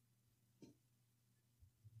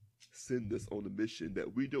send us on a mission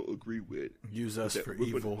that we don't agree with. Use us for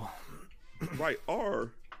evil. Right.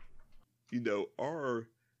 Or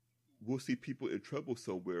we'll see people in trouble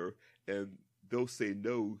somewhere and they'll say,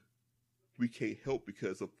 no, we can't help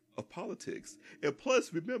because of politics. And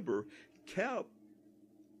plus, remember, Cap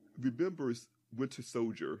remembers Winter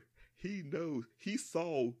Soldier. He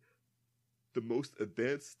saw the most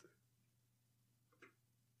advanced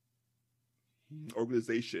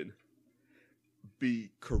organization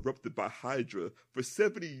be corrupted by Hydra for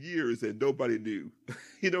 70 years and nobody knew.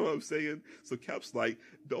 You know what I'm saying? So Cap's like,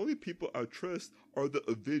 the only people I trust are the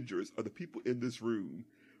Avengers, are the people in this room.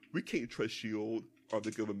 We can't trust S.H.I.E.L.D. or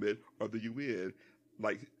the government or the UN.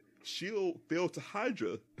 Like, S.H.I.E.L.D. failed to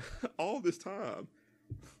Hydra all this time.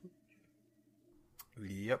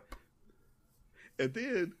 Yep. And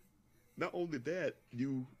then, not only that,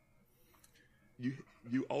 you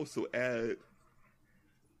also add.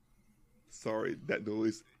 Sorry, that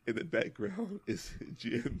noise in the background is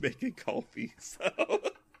Jim making coffee. So,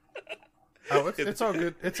 it's all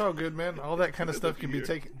good. It's all good, man. All that kind of stuff can be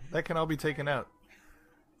taken. That can all be taken out.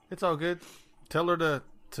 It's all good. Tell her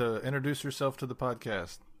to introduce herself to the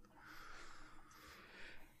podcast.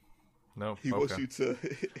 No, he wants you to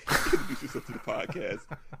introduce yourself to the podcast.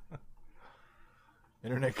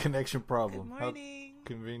 Internet connection problem. Good morning. How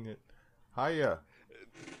convenient. Hiya.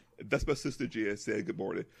 That's my sister Jen saying good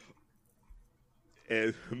morning.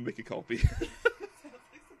 And making coffee.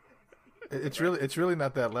 It's really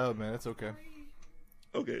not that loud, man. It's okay.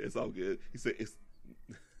 Okay, it's all good. He said it's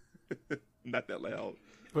not that loud.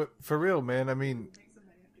 But for real, man, I mean,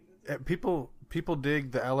 people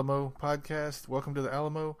dig the Alamo podcast. Welcome to the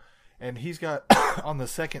Alamo. And he's got on the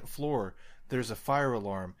second floor, there's a fire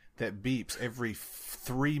alarm that beeps every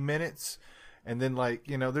 3 minutes. And then, like,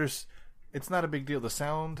 it's not a big deal. The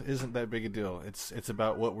sound isn't that big a deal. It's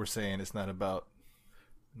about what we're saying. It's not about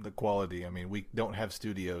the quality. I mean, we don't have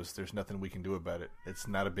studios. There's nothing we can do about it. It's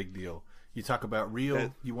not a big deal. You talk about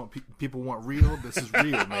real. You want people want real. This is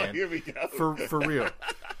real, man. Here we go. For real.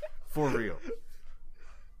 For real.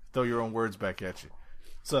 Throw your own words back at you.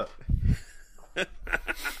 What's up?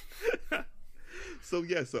 So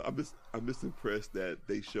I'm just impressed that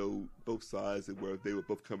they show both sides and where they were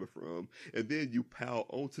both coming from, and then you pile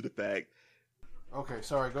onto the fact. Okay,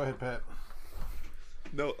 sorry. Go ahead, Pat.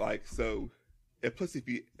 No, and plus if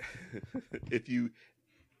you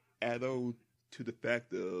add on to the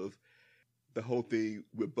fact of the whole thing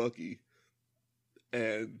with Bucky,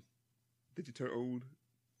 and did you turn on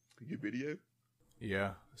your video?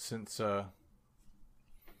 Yeah, since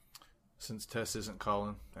Tess isn't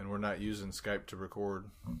calling and we're not using Skype to record.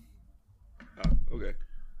 Okay.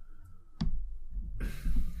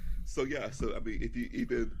 So I mean, if you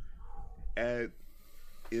even add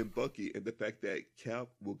in Bucky and the fact that Cap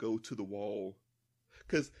will go to the wall,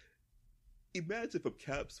 because imagine from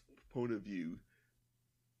Cap's point of view,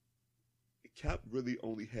 Cap really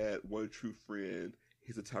only had one true friend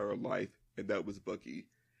his entire life, and that was Bucky.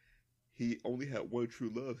 He only had one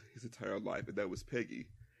true love his entire life, and that was Peggy.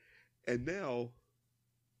 And now,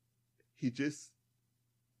 he just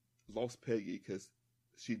lost Peggy because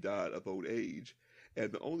she died of old age.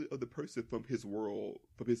 And the only other person from his world,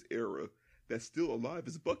 from his era, that's still alive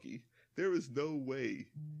is Bucky. There is no way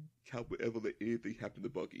Cap would ever let anything happen to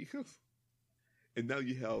Bucky. And now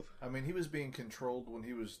you have... I mean, he was being controlled when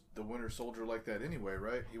he was the Winter Soldier like that anyway,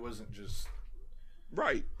 right? He wasn't just...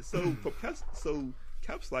 Right. So,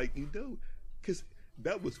 Cap's like, because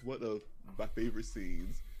that was one of my favorite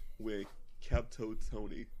scenes when Cap told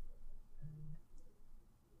Tony,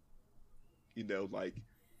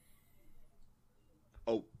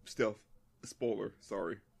 oh, stealth, spoiler,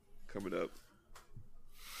 sorry, coming up.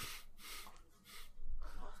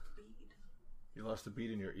 You lost a bead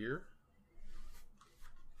in your ear?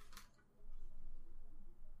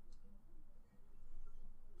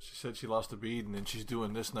 She said she lost a bead, and then she's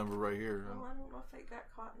doing this number right here. Well, I don't know if it got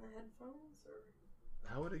caught in the headphones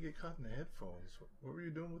or. How would it get caught in the headphones? What were you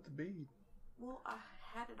doing with the bead? Well, I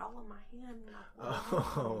had it all in my hand. And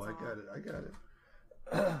I got it.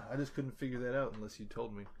 I just couldn't figure that out unless you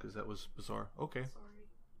told me, because that was bizarre. Okay. Sorry.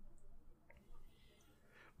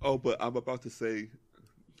 Oh, but I'm about to say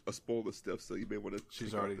a spoiler stuff, so you may want to.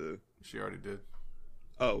 She already did.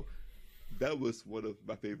 Oh, that was one of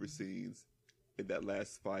my favorite scenes in that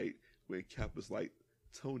last fight when Cap was like,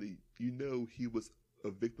 Tony, you know he was a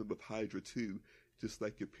victim of Hydra too, just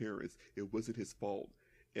like your parents. It wasn't his fault.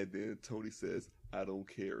 And then Tony says, I don't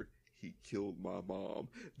care. He killed my mom.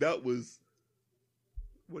 That was...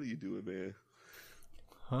 What are you doing, man?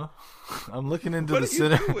 Huh? I'm looking into the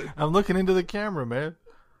center. I'm looking into the camera, man.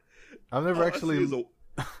 I've never actually...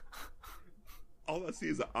 All I see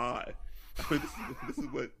is an eye. This is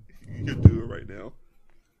what you're doing right now.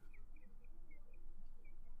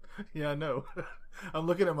 Yeah, I know. I'm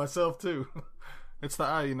looking at myself, too. It's the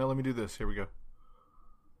eye, Let me do this. Here we go.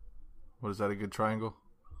 What is that, a good triangle?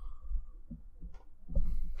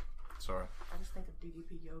 Sorry. I just think of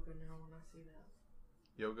DDP yoga now when I see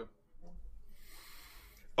that. Yoga?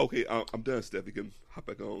 Okay, I'm done, Steph. You can hop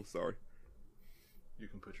back on. Sorry. You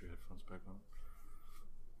can put your headphones back on.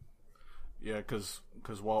 Yeah, because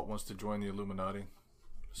Walt wants to join the Illuminati.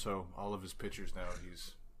 So all of his pictures now,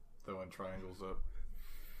 he's throwing triangles up.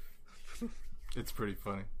 It's pretty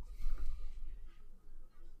funny.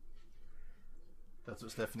 That's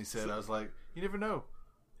what Stephanie said. I was like, you never know.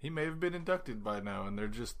 He may have been inducted by now, and they're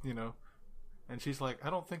just, And she's like, I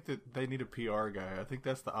don't think that they need a PR guy. I think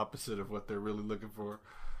that's the opposite of what they're really looking for.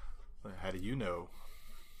 Like, how do you know?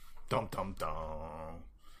 Dum dum dum.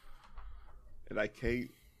 And I can't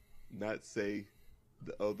not say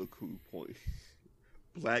the other cool point.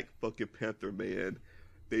 Black fucking Panther, man.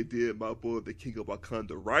 They did my boy the King of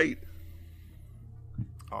Wakanda right.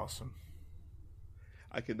 Awesome.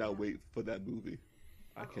 I cannot wait for that movie.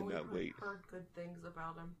 I cannot wait. I've heard good things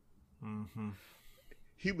about him. Mm-hmm.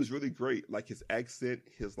 He was really great. Like his accent,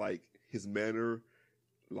 his manner,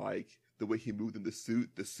 like the way he moved in the suit.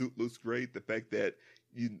 The suit looks great. The fact that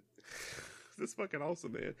this fucking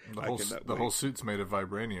awesome, man. The whole suit's made of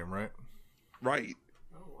vibranium, right? Right.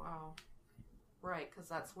 Oh wow. Right, because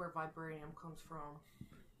that's where vibranium comes from.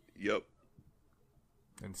 Yep.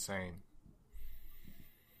 Insane.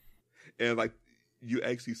 And like you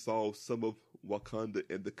actually saw some of Wakanda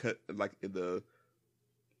in the cut, like in the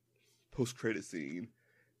post-credit scene,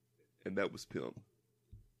 and that was pimp.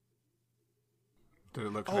 Did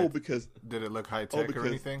it look? Did it look high tech or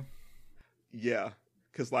anything? Yeah,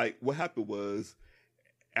 because like what happened was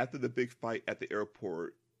after the big fight at the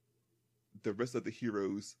airport, the rest of the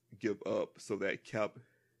heroes give up so that Cap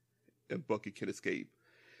and Bucky can escape,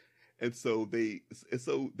 and so they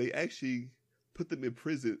actually put them in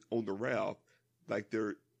prison on the raft, like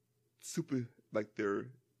their superhuman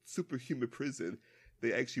prison.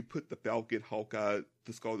 They actually put the Falcon, Hawkeye,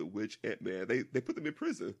 the Scarlet Witch, Ant-Man. They put them in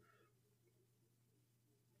prison.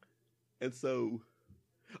 And so,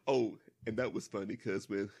 and that was funny because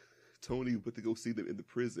when Tony went to go see them in the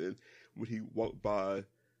prison, when he walked by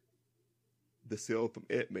the cell from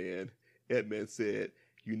Ant-Man, Ant-Man said,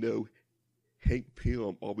 Hank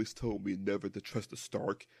Pym always told me never to trust a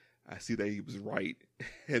Stark. I see that he was right.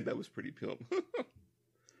 And that was pretty pimp.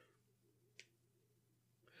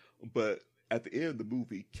 But at the end of the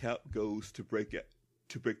movie, Cap goes to break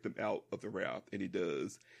them out of the raft, and he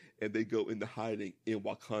does. And they go into hiding in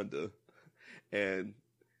Wakanda. And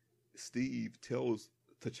Steve tells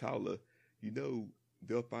T'Challa,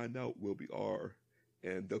 they'll find out where we are,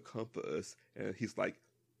 and they'll come for us. And he's like,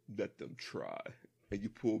 let them try. And you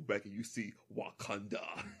pull back and you see Wakanda.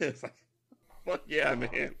 It's like, fuck yeah,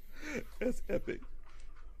 man. That's epic.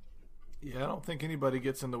 Yeah, I don't think anybody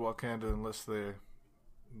gets into Wakanda unless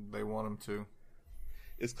they want them to.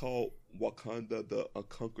 It's called Wakanda the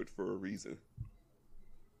Unconquered for a reason.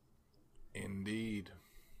 Indeed.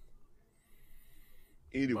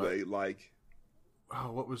 Anyway,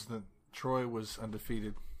 what was Troy was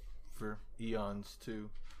undefeated for eons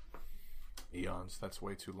too. Eons, that's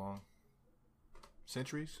way too long.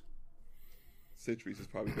 Centuries? Centuries is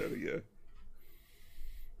probably better, yeah.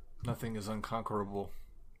 Nothing is unconquerable.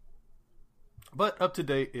 But up to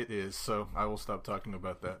date it is, so I will stop talking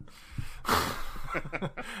about that.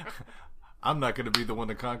 I'm not going to be the one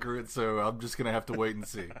to conquer it, so I'm just going to have to wait and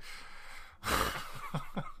see.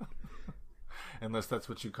 Unless that's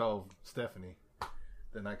what you call Stephanie.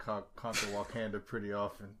 Then I conquer Wakanda pretty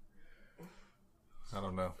often. I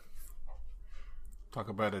don't know. Talk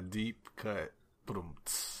about a deep cut.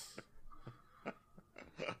 Ba-dum-ts.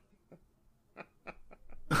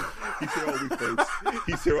 He's here all week, folks.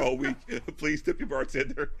 He's here all week. Please tip your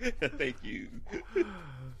bartender. Thank you.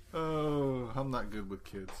 Oh, I'm not good with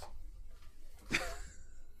kids.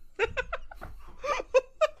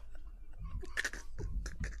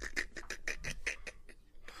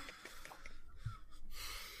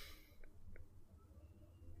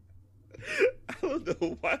 I don't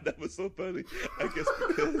know why that was so funny.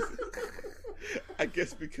 I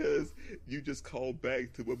guess because you just called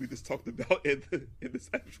back to what we just talked about in this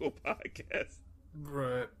actual podcast.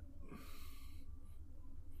 Right.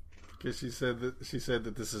 Because she said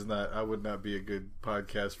that this is not. I would not be a good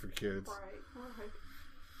podcast for kids. Right.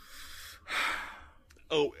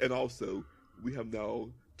 Oh, and also we have now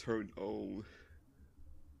turned on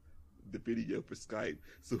the video for Skype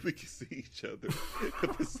so we can see each other.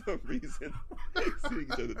 For some reason, seeing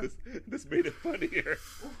each other this made it funnier.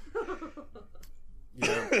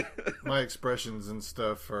 Yeah, my expressions and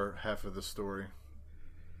stuff are half of the story.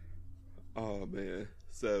 Oh man,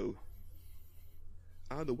 so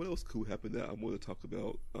I don't know what else cool happened that I want to talk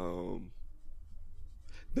about.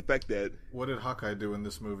 The fact that What did Hawkeye do in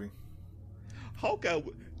this movie? Hawkeye,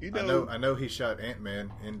 you know, I know he shot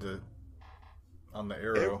Ant-Man on the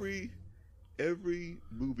arrow. Every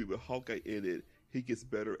movie with Hawkeye in it, he gets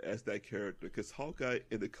better as that character. Because Hawkeye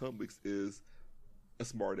in the comics is a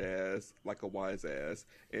smart ass, like a wise ass.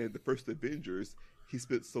 And the first Avengers, he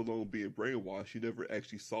spent so long being brainwashed, you never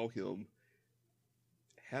actually saw him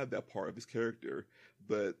have that part of his character.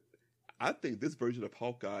 But I think this version of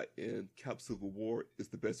Hawkeye in Cap Civil War is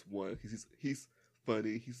the best one. He's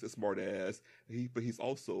funny, he's a smart ass, but he's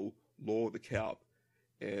also loyal to Cap.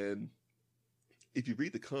 And if you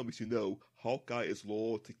read the comics, you know Hawkeye is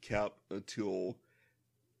loyal to Cap until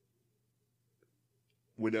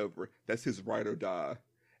whenever. That's his ride or die.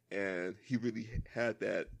 And he really had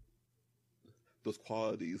those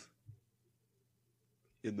qualities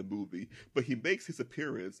in the movie. But he makes his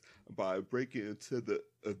appearance by breaking into the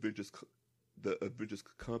Avengers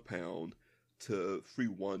compound to free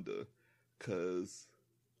Wanda. Because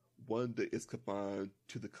Wanda is confined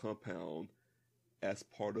to the compound as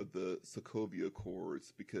part of the Sokovia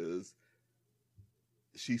Accords because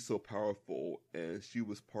she's so powerful and she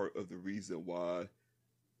was part of the reason why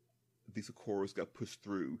these Accords got pushed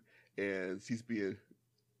through, and she's being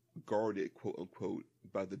guarded, quote unquote,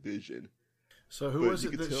 by the Vision. So who was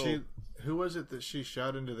it that she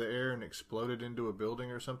shot into the air and exploded into a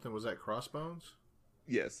building or something? Was that Crossbones?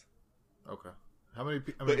 Yes. Okay. How many?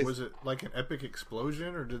 Was it like an epic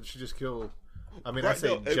explosion, or did she just kill? I mean,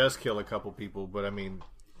 kill a couple people, but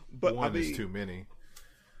one is too many.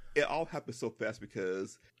 It all happened so fast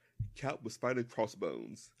because Cap was fighting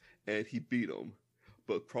Crossbones and he beat him,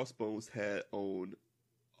 but Crossbones had on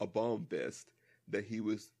a bomb vest that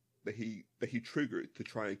he triggered to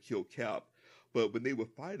try and kill Cap. But when they were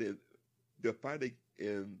fighting, they're fighting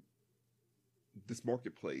in this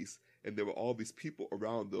marketplace, and there were all these people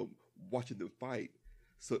around them watching them fight.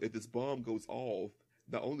 So if this bomb goes off,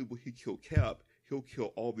 not only will he kill Cap, he'll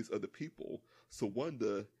kill all these other people. So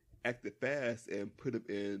Wanda acted fast and put him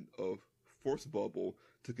in a force bubble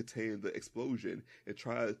to contain the explosion and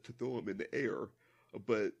tried to throw him in the air.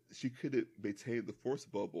 But she couldn't maintain the force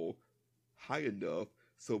bubble high enough,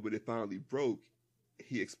 so when it finally broke,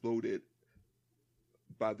 he exploded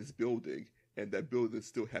by this building, and that building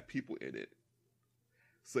still had people in it.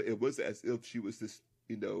 So it wasn't as if she was just,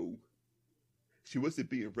 she wasn't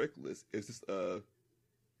being reckless. It's just,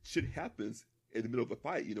 shit happens in the middle of a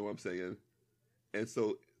fight, you know what I'm saying? And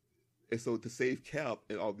so to save Cap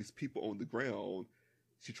and all these people on the ground,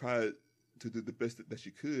 she tried to do the best that she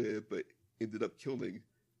could, but ended up killing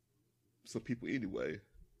some people anyway.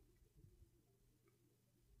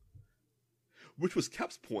 Which was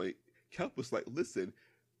Cap's point. Cap was like, listen,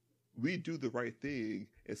 we do the right thing,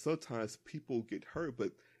 and sometimes people get hurt,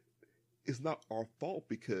 but it's not our fault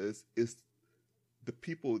because it's the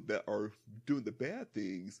people that are doing the bad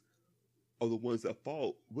things are the ones at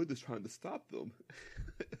fault. We're just trying to stop them.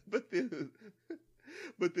 but then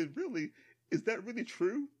really, is that really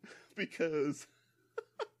true? Because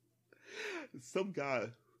some guy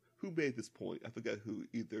who made this point, I forgot who,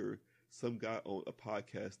 either some guy on a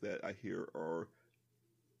podcast that I hear or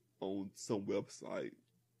on some website.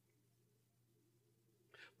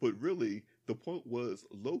 But really, the point was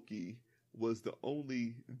Loki was the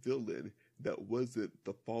only villain that wasn't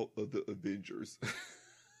the fault of the Avengers.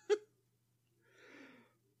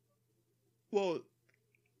 Well,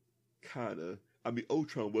 kinda. I mean,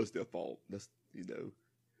 Ultron was their fault. That's,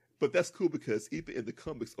 But that's cool because even in the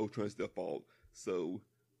comics, Ultron's their fault. So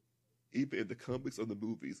even in the comics or the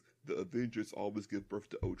movies, the Avengers always give birth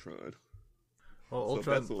to Ultron. Well,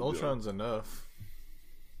 So Ultron's enough.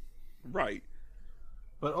 Right.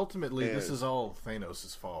 But ultimately, this And- is all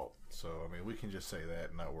Thanos' fault. So, I mean, we can just say that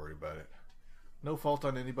and not worry about it. No fault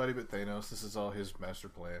on anybody but Thanos. This is all his master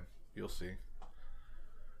plan. You'll see.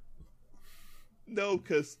 No,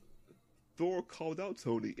 because Thor called out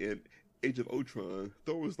Tony in Age of Ultron.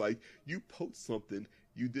 Thor was like, you poked something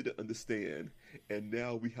you didn't understand, and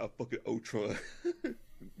now we have fucking Ultron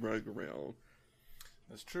running around.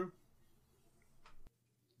 That's true.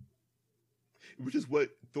 Which is what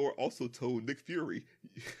Thor also told Nick Fury.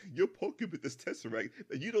 You're poking with this Tesseract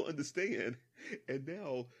that you don't understand, and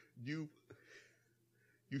now you've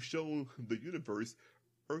shown the universe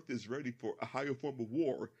Earth is ready for a higher form of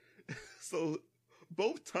war. So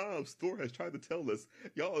both times Thor has tried to tell us,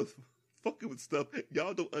 y'all is fucking with stuff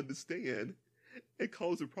y'all don't understand and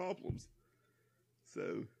causing problems.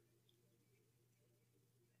 So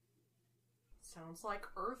Sounds like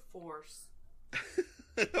Earth Force.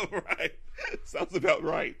 right. Sounds about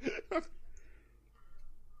right.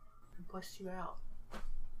 Bust you out.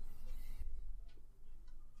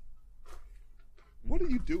 What are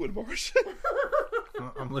you doing, Marsha?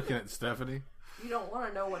 I'm looking at Stephanie. You don't want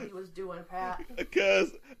to know what he was doing, Pat.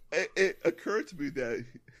 Because it occurred to me that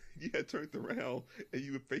you had turned around and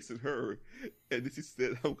you were facing her, and then she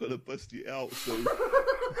said, "I'm gonna bust you out." So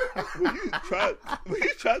when you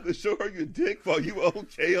tried to show her your dick while you were on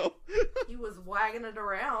KO, He was wagging it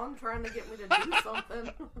around, trying to get me to do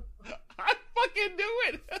something. I fucking knew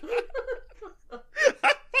it.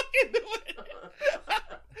 I fucking knew it.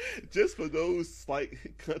 Just for those slight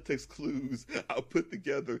context clues I put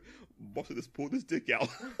together, Marsha just pulled his dick out.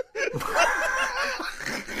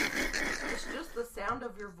 It's just the sound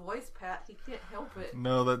of your voice, Pat. He can't help it.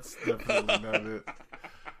 No, that's definitely not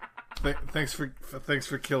it. Thanks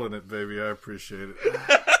for killing it, baby. I appreciate it.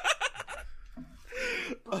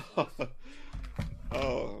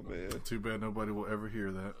 Oh man. Too bad nobody will ever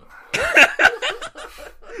hear that.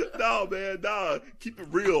 No, man, nah. Keep it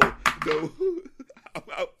real. No,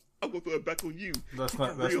 I'm gonna throw it back on you. That's Keep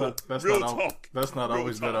not. it That's real. not. That's real not. talk. That's not Real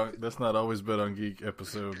always been talk. on. That's not always been on Geek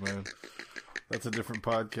episode, man. That's a different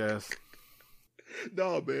podcast.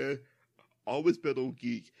 No, man. Always Bet on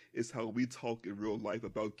Geek is how we talk in real life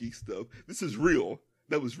about geek stuff. This is real.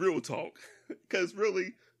 That was real talk. Because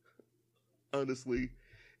really, honestly,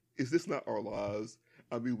 is this not our lives?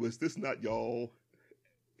 I mean, was this not y'all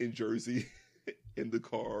in Jersey, in the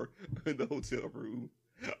car, in the hotel room?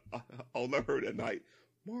 All I heard at night,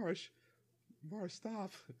 Marsh,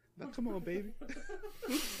 stop. Now, come on, baby.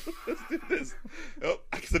 Let's do this. Oh,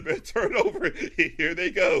 I guess I better turn over. Here they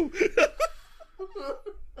go.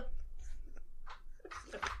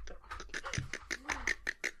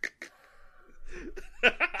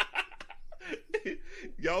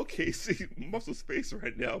 Y'all can't see Muscle's face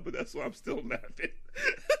right now, but that's why I'm still laughing.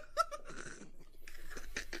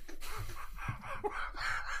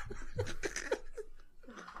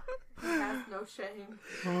 He has no shame.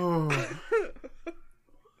 Oh.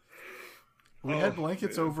 We had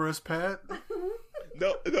blankets man. over us, Pat.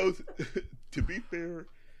 No. To be fair,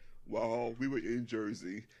 while we were in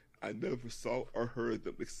Jersey, I never saw or heard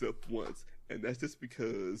them except once, and that's just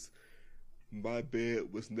because my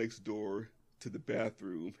bed was next door to the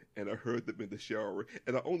bathroom, and I heard them in the shower,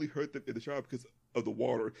 and I only heard them in the shower because of the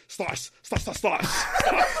water. Slosh, slosh, slosh, slosh,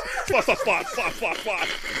 slosh, slosh, slosh, slosh, slosh,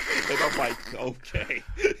 slosh. And I'm like, okay.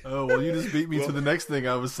 Oh, well, you just beat me to the next thing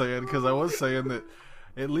I was saying, because I was saying that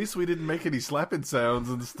at least we didn't make any slapping sounds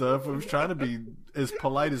and stuff. I was trying to be as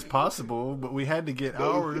polite as possible, but we had to get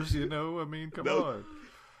ours, you know? I mean, come on.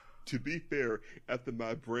 To be fair, after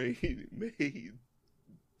my brain made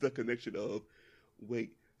the connection of,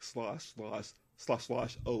 wait, slosh, slosh, slosh,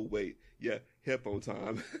 slosh, oh, wait, yeah, headphone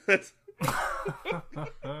time.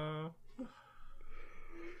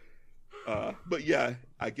 But yeah,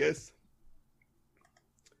 I guess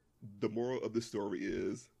the moral of the story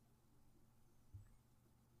is,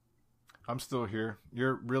 I'm still here.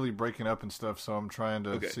 You're really breaking up and stuff, so I'm trying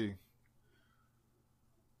to Okay. see.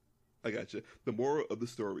 I got you. The moral of the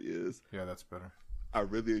story is, Yeah, that's better. I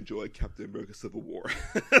really enjoyed Captain America Civil War.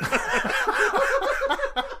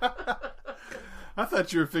 I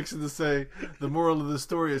thought you were fixing to say the moral of the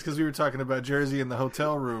story is because we were talking about Jersey in the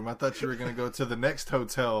hotel room. I thought you were going to go to the next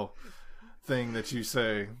hotel thing that you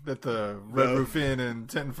say, that the Red No. Roof Inn in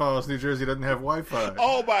Tenton Falls, New Jersey doesn't have Wi-Fi.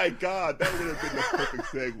 Oh my God, that would have been the perfect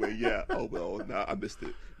segue. Yeah. Oh well, no, I missed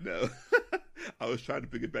it. No, I was trying to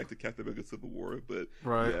bring it back to Captain America: Civil War, but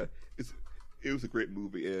Right. yeah, it was a great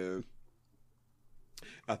movie, and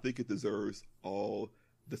I think it deserves all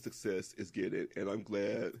the success it's getting. And I'm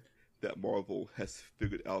glad that Marvel has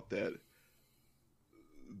figured out that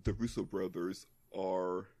the Russo brothers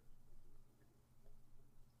are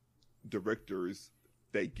directors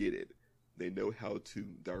that get it. They know how to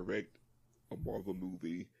direct a Marvel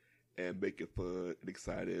movie and make it fun and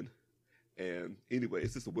exciting. And anyway,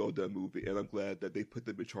 it's just a well done movie, and I'm glad that they put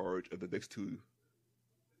them in charge of the next two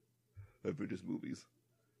Avengers movies.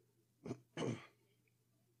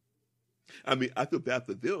 I mean, I feel bad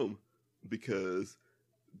for them because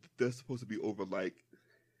they're supposed to be over like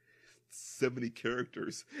 70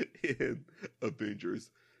 characters in Avengers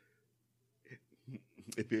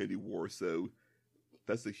Infinity War, so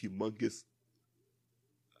that's a humongous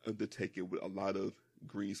undertaking with a lot of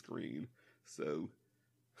green screen. So,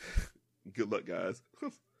 good luck, guys.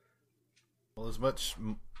 Well,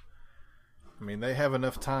 I mean, they have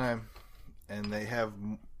enough time, and they have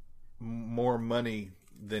more money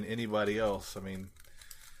than anybody else. I mean,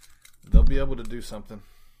 they'll be able to do something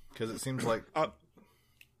because it seems like.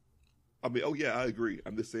 I mean, oh yeah, I agree.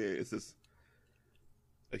 I'm just saying it's just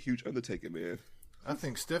a huge undertaking, man. I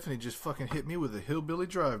think Stephanie just fucking hit me with a hillbilly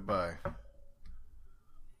drive-by.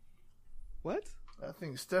 What? I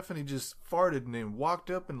think Stephanie just farted and then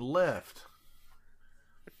walked up and left.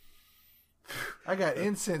 I got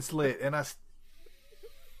incense lit and I.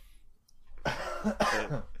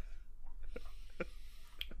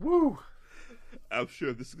 Woo! I'm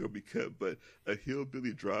sure this is gonna be cut, but a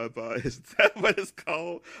hillbilly drive-by, is that what it's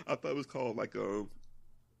called? I thought it was called like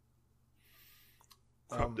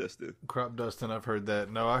crop dusting. Crop dusting, I've heard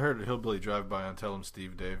that. No, I heard a hillbilly drive-by on Tell 'em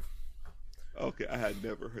Steve, Dave. Okay, I had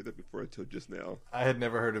never heard that before until just now. I had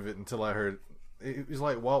never heard of it until I heard it was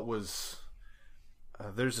like Walt was.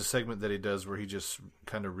 There's a segment that he does where he just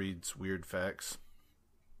kind of reads weird facts,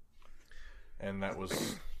 and that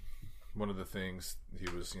was one of the things he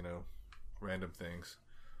was, random things.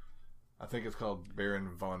 I think it's called Baron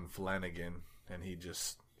von Flanagan, and he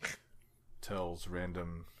just tells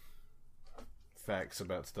random facts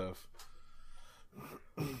about stuff.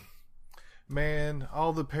 Man,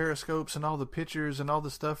 all the periscopes and all the pictures and all the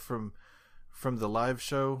stuff from the live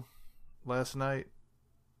show last night,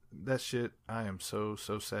 that shit, I am so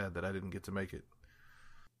sad that I didn't get to make it.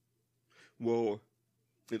 Well,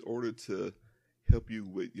 in order to help you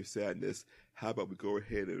with your sadness, how about we go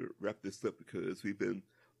ahead and wrap this up because we've been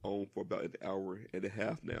on for about an hour and a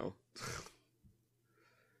half now.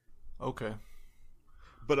 Okay.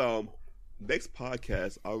 But next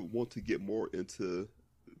podcast, I want to get more into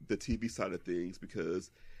the TV side of things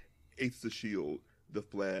because Agents of S.H.I.E.L.D., The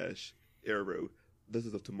Flash, Arrow,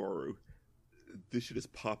 Legends of Tomorrow, this shit is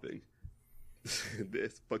popping.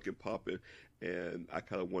 It's fucking popping. And I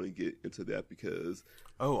kind of want to get into that because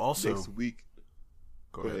also next week...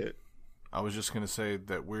 Go ahead. I was just going to say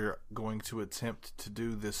that we're going to attempt to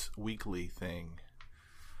do this weekly thing.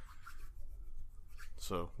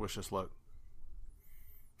 So, wish us luck.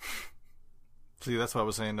 See, that's why I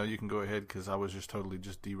was saying, no, you can go ahead, because I was just totally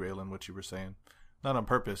just derailing what you were saying. Not on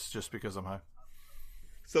purpose, just because I'm high.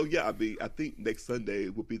 So, yeah, I mean, I think next Sunday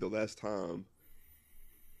will be the last time.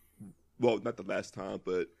 Well, not the last time,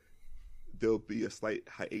 but there'll be a slight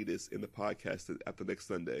hiatus in the podcast after next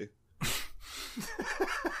Sunday.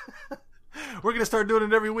 We're gonna start doing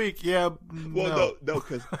it every week. Yeah. Well, no,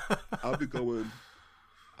 because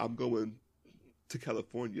I'm going to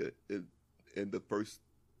California in the first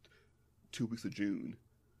 2 weeks of June,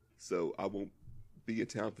 so I won't be in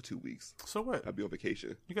town for 2 weeks. So what? I'll be on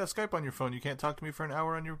vacation. You got Skype on your phone. You can't talk to me for an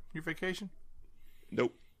hour on your vacation?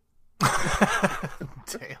 Nope.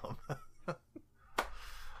 Damn.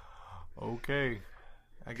 Okay.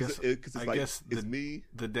 I guess it's me.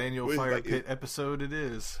 The Daniel Fire Pit episode it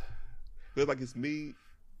is. It's like it's me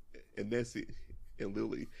and Nancy and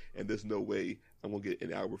Lily, and there's no way I'm gonna get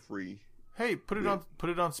an hour free. Hey, put it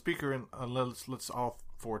on speaker and let's all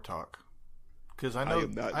four talk. Because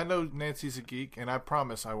I know Nancy's a geek, and I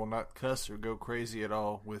promise I will not cuss or go crazy at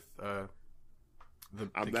all with the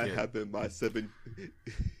I'm not kid. having my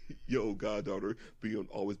 7-year-old goddaughter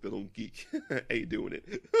always been on geek. Ain't doing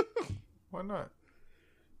it. Why not?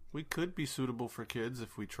 We could be suitable for kids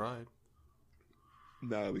if we tried.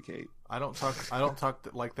 No, we can't. I don't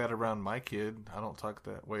talk like that around my kid. I don't talk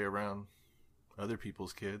that way around other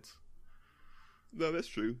people's kids. No, that's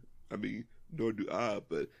true. I mean, nor do I,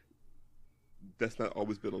 but that's not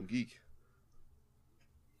always been on geek.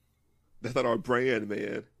 That's not our brand,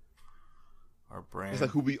 man. Our brand. It's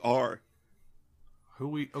like who we are.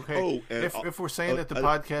 Okay. If we're saying that the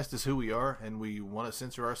podcast is who we are and we want to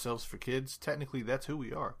censor ourselves for kids, technically that's who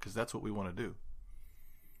we are because that's what we want to do.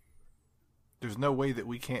 There's no way that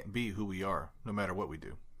we can't be who we are no matter what we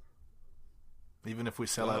do. Even if we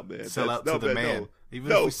sell Oh, out, man, sell that's- out no, to the man, man. no. Even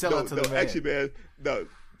No, if we sell no, out to no, the man. actually, man, no,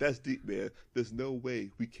 that's deep, man. There's no way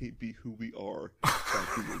we can't be who we are by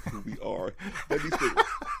being who we are. That needs to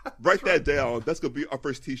write that down. That's gonna be our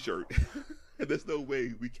first T-shirt. And there's no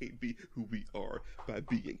way we can't be who we are by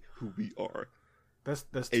being who we are. That's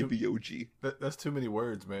too, ABOG. that's too many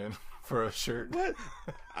words, man, for a shirt. What?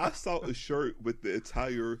 I saw a shirt with the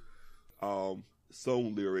entire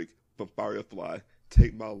song lyric from Firefly.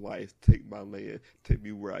 Take my life, take my land, take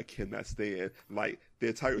me where I cannot stand. Like the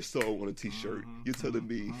entire song on a T-shirt. You're telling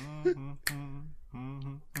me?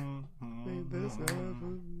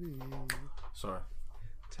 Sorry.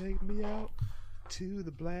 Take me out to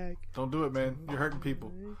the black. Don't do it, man. You're hurting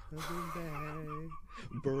people.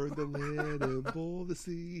 Burn the land and boil the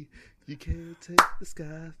sea. You can't take the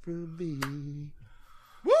sky from me.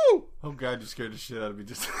 Woo! Oh God, you scared the shit out of me.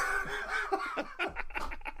 Just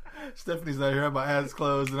Stephanie's not here. I have my eyes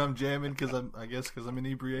closed and I'm jamming because I'm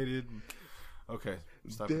inebriated. Okay,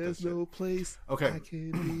 stop with There's that shit. no place Okay. I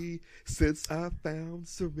can be since I found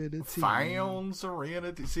serenity. Found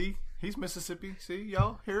serenity. See, he's Mississippi. See,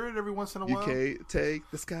 y'all hear it every once in a You while. can't take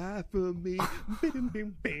the sky from me. Bing,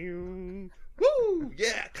 bing, bing. Woo!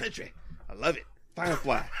 Yeah, country. I love it.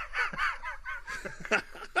 Firefly.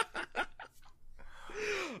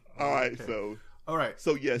 All right, Okay. All right.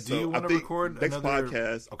 so yes. Do you I want to think record next another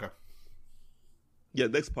podcast? Okay. Yeah,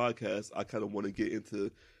 next podcast. I kind of want to get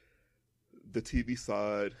into the TV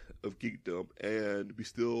side of geekdom, and we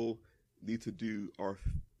still need to do our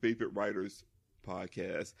favorite writers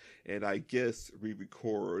podcast, and I guess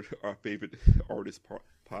re-record our favorite artist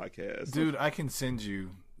podcast. Dude, I can send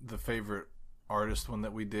you the favorite artist one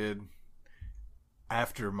that we did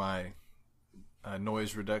after my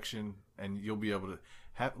noise reduction, and you'll be able to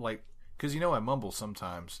have because I mumble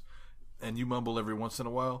sometimes, and you mumble every once in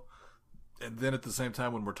a while, and then at the same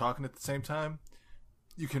time when we're talking at the same time,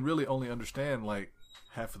 you can really only understand like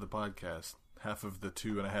half of the podcast, half of the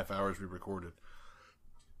 2.5 hours we recorded,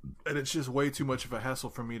 and it's just way too much of a hassle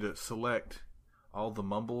for me to select all the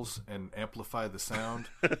mumbles and amplify the sound.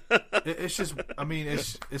 It's just,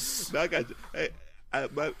 it's. No, I got you. Hey,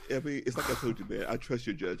 it's like I told you, man. I trust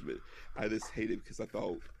your judgment. I just hate it because I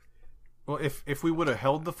thought. Well, if we would have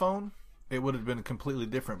held the phone, it would have been completely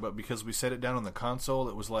different. But because we set it down on the console,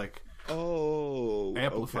 it was like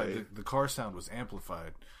amplified. Okay. The car sound was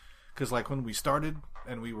amplified. Because like when we started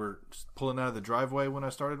and we were pulling out of the driveway when I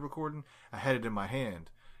started recording, I had it in my hand,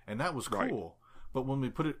 and that was cool. Right. But when we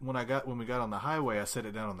got on the highway, I set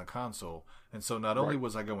it down on the console, and so not only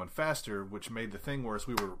was I going faster, which made the thing worse.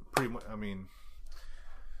 We were pretty much.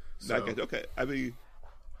 No, I got you. Okay.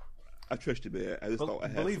 I trust you, man. I just thought I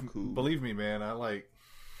had some cool. Believe me, man.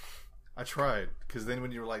 I tried, because then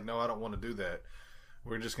when you were like, "No, I don't want to do that.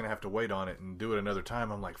 We're just gonna have to wait on it and do it another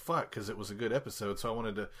time." I'm like, "Fuck," because it was a good episode, so I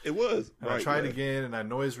wanted to. It was. And I tried again, and I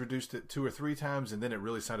noise reduced it 2 or 3 times, and then it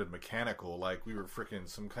really sounded mechanical, like we were freaking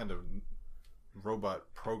some kind of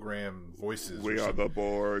robot program voices. We are the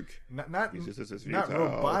Borg. Not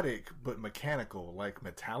robotic, but mechanical, like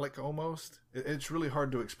metallic almost. It's really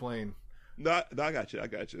hard to explain. No, I got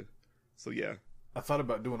you. So yeah, I thought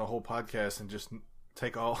about doing a whole podcast and just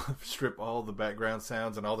strip all the background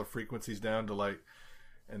sounds and all the frequencies down to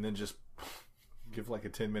and then just give like a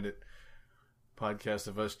 10-minute podcast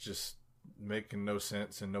of us just making no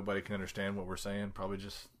sense and nobody can understand what we're saying. Probably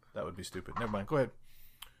just, that would be stupid. Never mind. Go ahead.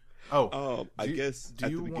 Oh, I guess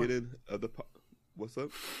at the beginning of the what's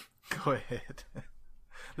up? Go ahead.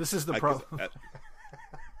 This is the problem.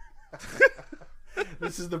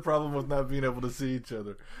 This is the problem with not being able to see each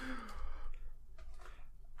other.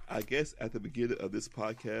 I guess at the beginning of this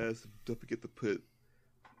podcast, don't forget to put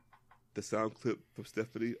the sound clip from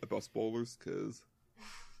Stephanie about spoilers, because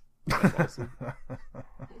that's awesome.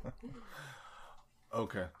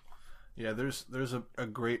 Okay. Yeah, there's a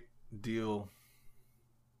great deal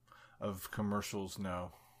of commercials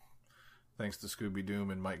now, thanks to Scooby Doom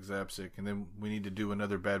and Mike Zapsik, and then we need to do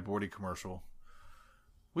another Bad Bordy commercial.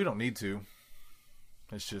 We don't need to.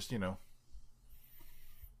 It's just,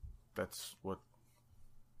 that's what,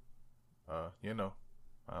 I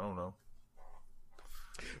don't know.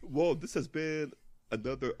 Well, this has been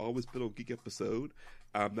another Always Been on Geek episode.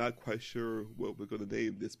 I'm not quite sure what we're going to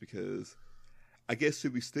name this, because I guess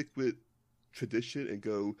should we stick with tradition and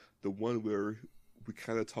go the one where we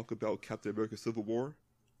kind of talk about Captain America Civil War?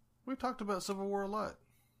 We talked about Civil War a lot.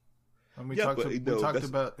 And we Yeah, talked, but, we you know, talked that's-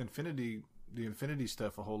 about the Infinity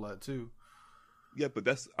stuff a whole lot too. Yeah, but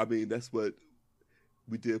that's what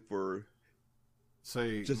we did for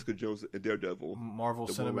Say Jessica Jones and Daredevil. Marvel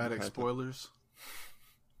The one with Cinematic the spoilers.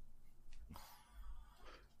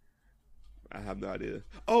 I have no idea.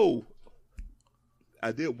 Oh,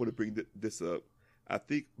 I did want to bring this up. I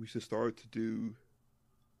think we should start to do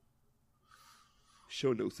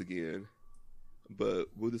show notes again, but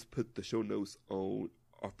we'll just put the show notes on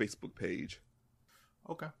our Facebook page.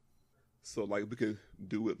 Okay. So like we can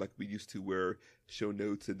do it like we used to, where show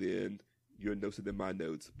notes and then your notes and then my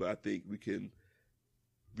notes. But I think we can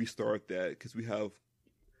restart that because we could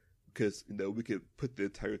put the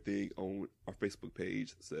entire thing on our Facebook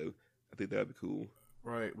page. So I think that'd be cool.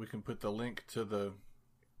 Right. We can put the link to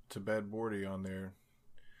Bad Bordy on there,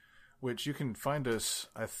 which you can find us.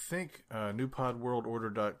 I think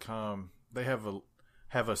newpodworldorder.com. They have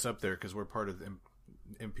us up there because we're part of the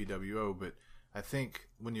MPWO. But I think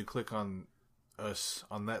when you click on us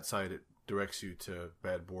on that site, it directs you to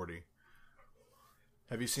Bad Bordy.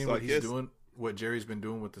 Have you seen what he's doing? What Jerry's been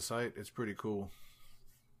doing with the site? It's pretty cool.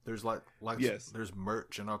 There's there's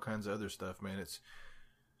merch and all kinds of other stuff, man. It's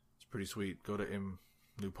pretty sweet. Go to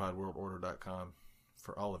newpodworldorder.com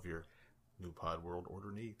for all of your New Pod World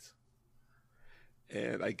Order needs.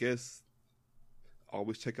 And I guess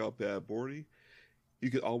always check out Bad Bordy. You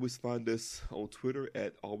can always find us on Twitter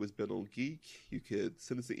at alwaysbeenongeek. You could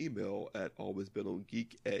send us an email at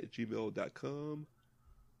alwaysbeenongeek@gmail.com.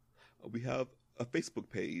 We have a Facebook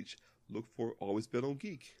page. Look for Always Been on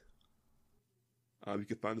Geek. You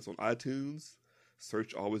can find us on iTunes.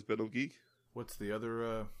 Search Always Been on Geek. What's the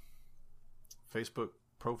other Facebook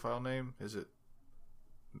profile name? Is it?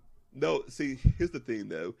 No, see, here's the thing,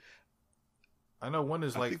 though. I know one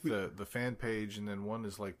is like the fan page, and then one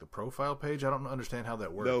is like the profile page. I don't understand how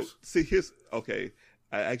that works. No, see, okay.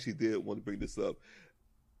 I actually did want to bring this up.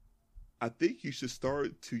 I think you should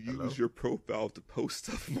start to use your profile to post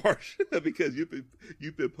stuff, Marsh, because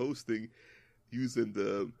you've been posting using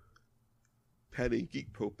the Pat and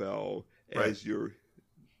Geek profile as your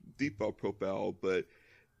default profile, but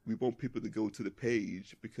we want people to go to the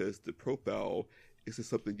page because the profile is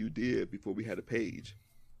just something you did before we had a page.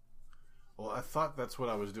 Well, I thought that's what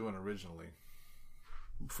I was doing originally,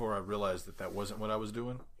 before I realized that wasn't what I was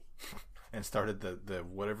doing, and started the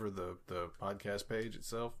podcast page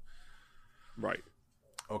itself. Right.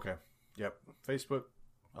 Okay. Yep. Facebook.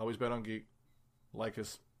 Always Bet on Geek. Like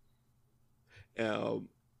us. We're on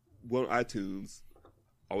iTunes.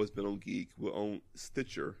 Always Been on Geek. We're on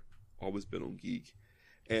Stitcher. Always Been on Geek.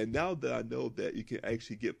 And now that I know that you can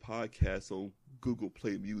actually get podcasts on Google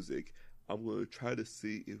Play Music, I'm going to try to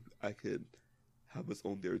see if I could have us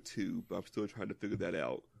on there too, but I'm still trying to figure that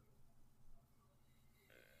out.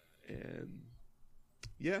 And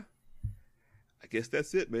yeah, I guess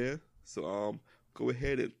that's it, man. So go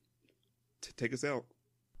ahead and take us out.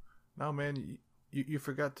 No, man, you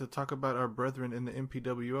forgot to talk about our brethren in the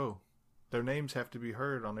MPWO. Their names have to be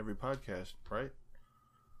heard on every podcast, right?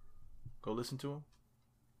 Go listen to them.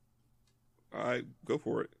 All right, go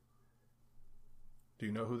for it. Do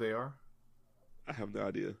you know who they are? I have no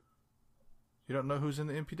idea. You don't know who's in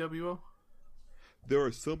the MPWO? There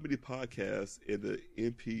are so many podcasts in the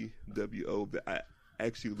MPWO that I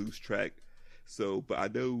actually lose track. So, but I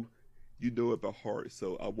know you know it by heart,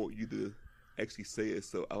 so I want you to actually say it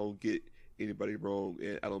so I don't get anybody wrong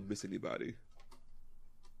and I don't miss anybody.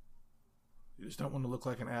 You just don't want to look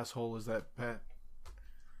like an asshole, is that, Pat?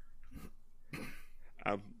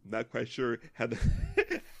 I'm not quite sure how to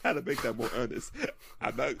make that more honest.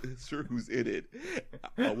 I'm not sure who's in it.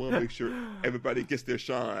 I want to make sure everybody gets their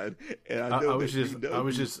shine. And I know I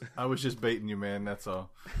was just baiting you, man. That's all.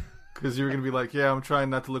 Because you were gonna be like, "Yeah, I'm trying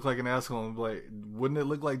not to look like an asshole." And be like, wouldn't it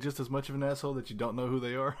look like just as much of an asshole that you don't know who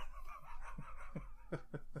they are?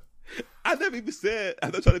 I never even said I'm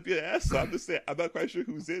not trying to be an asshole. I'm just saying I'm not quite sure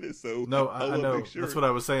who's in it. So no, I know. Make sure. That's what I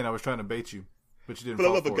was saying. I was trying to bait you. But you didn't. For the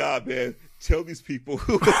love of God, man, tell these people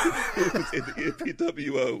who was in the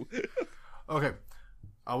MPWO. Okay.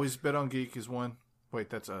 Always Bet on Geek is one. Wait,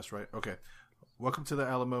 that's us, right? Okay. Welcome to the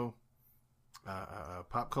Alamo,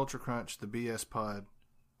 Pop Culture Crunch, the BS Pod,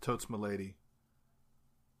 Totes Milady,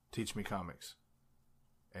 Teach Me Comics.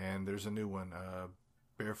 And there's a new one,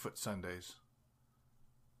 Barefoot Sundays,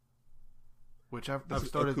 which I've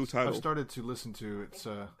started to listen to. It's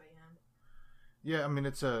yeah, I mean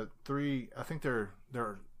it's three. I think they're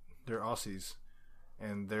Aussies,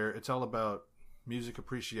 and it's all about music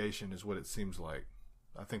appreciation, is what it seems like.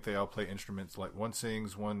 I think they all play instruments. Like one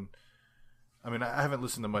sings, one. I mean, I haven't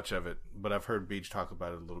listened to much of it, but I've heard Beach talk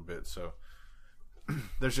about it a little bit. So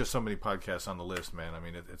there's just so many podcasts on the list, man. I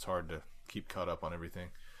mean, it's hard to keep caught up on everything.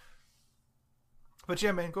 But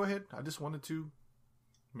yeah, man, go ahead. I just wanted to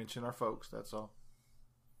mention our folks. That's all.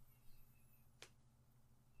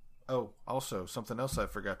 Oh, also, something else I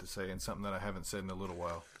forgot to say, and something that I haven't said in a little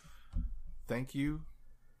while. Thank you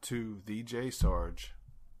to the J Sarge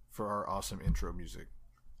for our awesome intro music.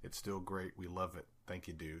 It's still great. We love it. Thank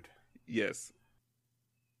you, dude. Yes.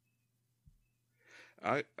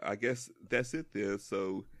 I guess that's it then.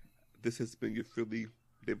 So this has been your Philly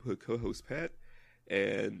Neighborhood co-host, Pat.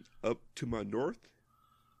 And up to my north.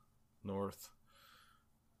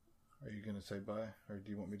 Are you going to say bye? Or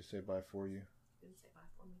do you want me to say bye for you? You can say bye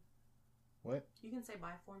for me. What? You can say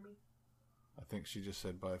bye for me. I think she just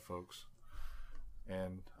said bye, folks.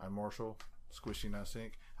 And I'm Marshall, Squishy Not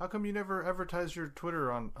Sink. How come you never advertise your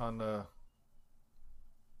Twitter on the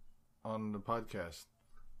podcast?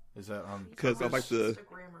 Is that on? Because I like to.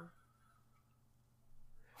 Instagrammer.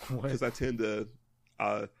 Because I tend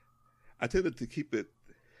to keep it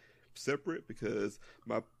separate because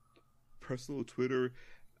my personal Twitter,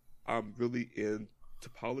 I'm really into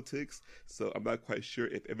politics, so I'm not quite sure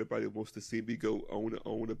if everybody wants to see me go on and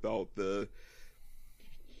on about the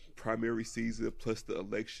primary season plus the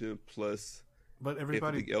election plus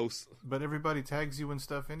everything else. But everybody tags you and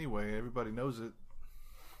stuff anyway. Everybody knows it.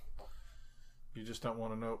 You just don't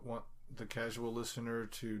want the casual listener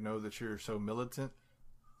to know that you're so militant.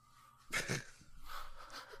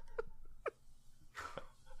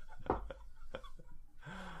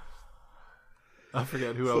 I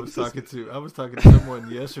forgot who I was talking to. I was talking to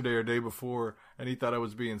someone yesterday or day before, and he thought I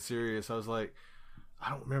was being serious. I was like, I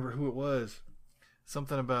don't remember who it was.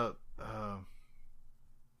 Something about.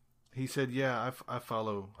 He said, "Yeah, I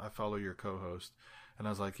follow your co-host," and I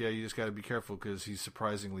was like, "Yeah, you just got to be careful because he's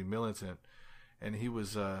surprisingly militant." And he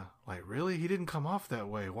was like, "Really? He didn't come off that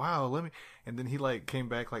way. Wow, let me." And then he came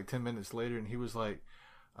back 10 minutes later, and he was like,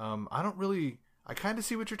 I kind of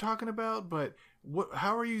see what you're talking about, but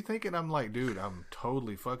how are you thinking? I'm like, dude, I'm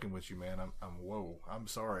totally fucking with you, man. Whoa, I'm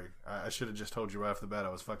sorry. I should have just told you right off the bat I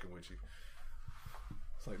was fucking with you.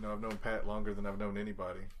 It's like, no, I've known Pat longer than I've known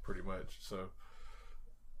anybody, pretty much. So,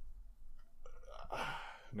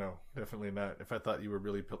 no, definitely not. If I thought you were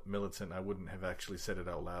really militant, I wouldn't have actually said it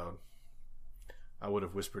out loud. I would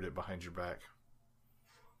have whispered it behind your back.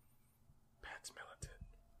 Pat's militant.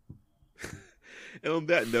 And on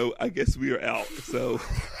that note, I guess we are out. So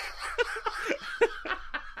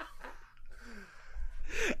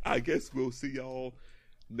I guess we'll see y'all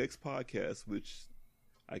next podcast, which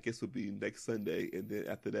I guess will be next Sunday, and then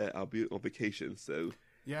after that I'll be on vacation. So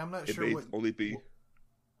yeah, I'm not it sure may what only be.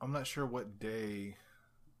 I'm not sure what day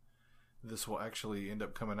this will actually end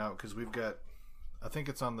up coming out because we've got. I think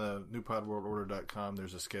it's on the newpodworldorder.com.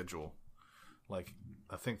 There's a schedule. I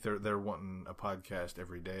think they're wanting a podcast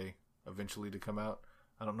every day eventually to come out.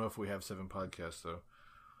 I don't know if we have 7 podcasts though.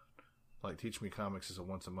 Teach Me Comics is a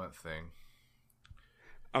once a month thing.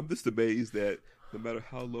 I'm just amazed that no matter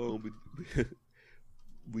how long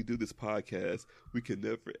we do this podcast, we can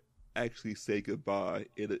never actually say goodbye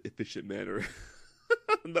in an efficient manner.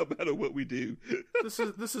 No matter what we do. This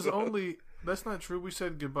is only. That's not true. We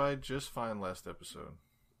said goodbye just fine last episode.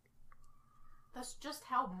 That's just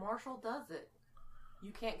how Marshall does it.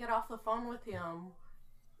 You can't get off the phone with him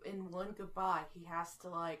in one goodbye. He has to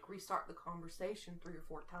restart the conversation 3 or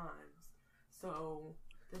 4 times. So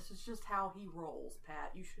this is just how he rolls,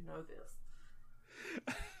 Pat. You should know this.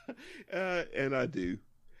 And I do.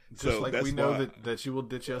 Just so like that's we know why... that you will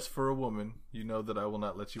ditch us for a woman, you know that I will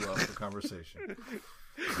not let you off the conversation.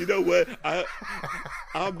 You know what?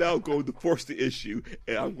 I'm now going to force the issue,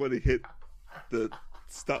 and I'm going to hit the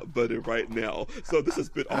stop button right now. So this has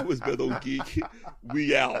been Always Been on Geek.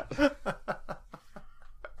 We out.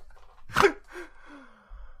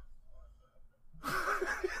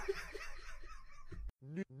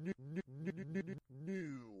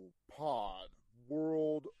 New Pod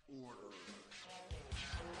World Order.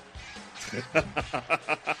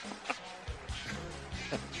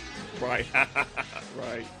 Right.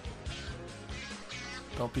 Right.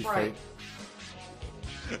 Don't be Right.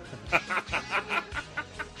 fake.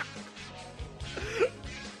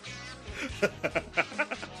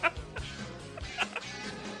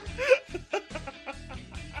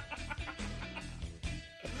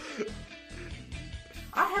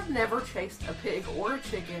 I have never chased a pig or a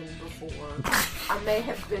chicken before. I may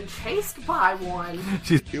have been chased by one.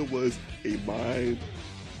 It was a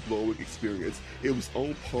mind-blowing experience. It was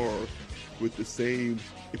on par with the same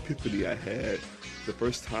epiphany I had the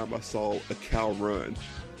first time I saw a cow run.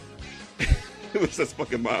 It was just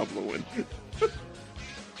fucking mind-blowing.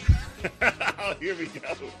 Here we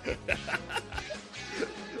go.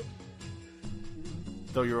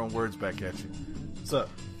 Throw your own words back at you. What's up?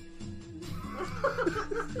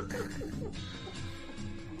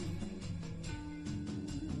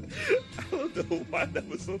 I don't know why that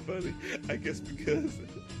was so funny. I guess because...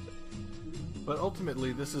 But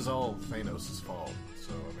ultimately, this is all Thanos' fault.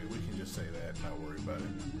 So, I mean, we can just say that and not worry about it.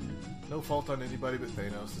 No fault on anybody but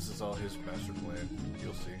Thanos. This is all his master plan.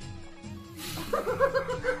 You'll see.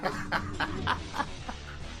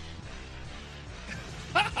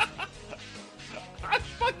 I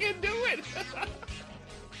fucking do it!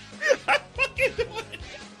 I fucking do it!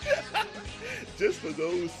 Just for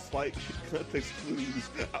those slight context clues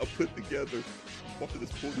I'll put together, Walker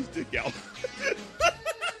just pulled his dick out.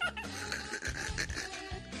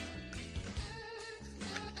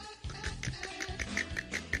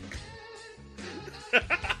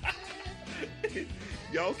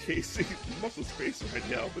 Y'all can't see Muscle's face right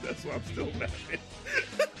now, but that's why I'm still laughing.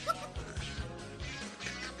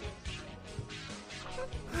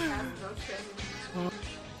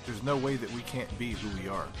 There's no way that we can't be who we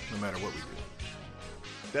are, no matter what we do.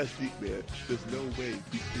 That's deep, man. There's no way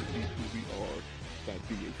we can be who we are by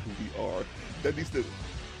being who we are. That needs to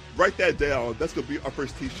write that down. That's gonna be our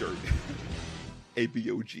first T-shirt.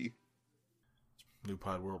 ABOG.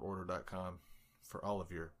 NewPodWorldOrder.com for all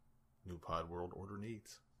of your New Pod World Order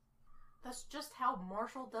needs. That's just how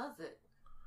Marshall does it.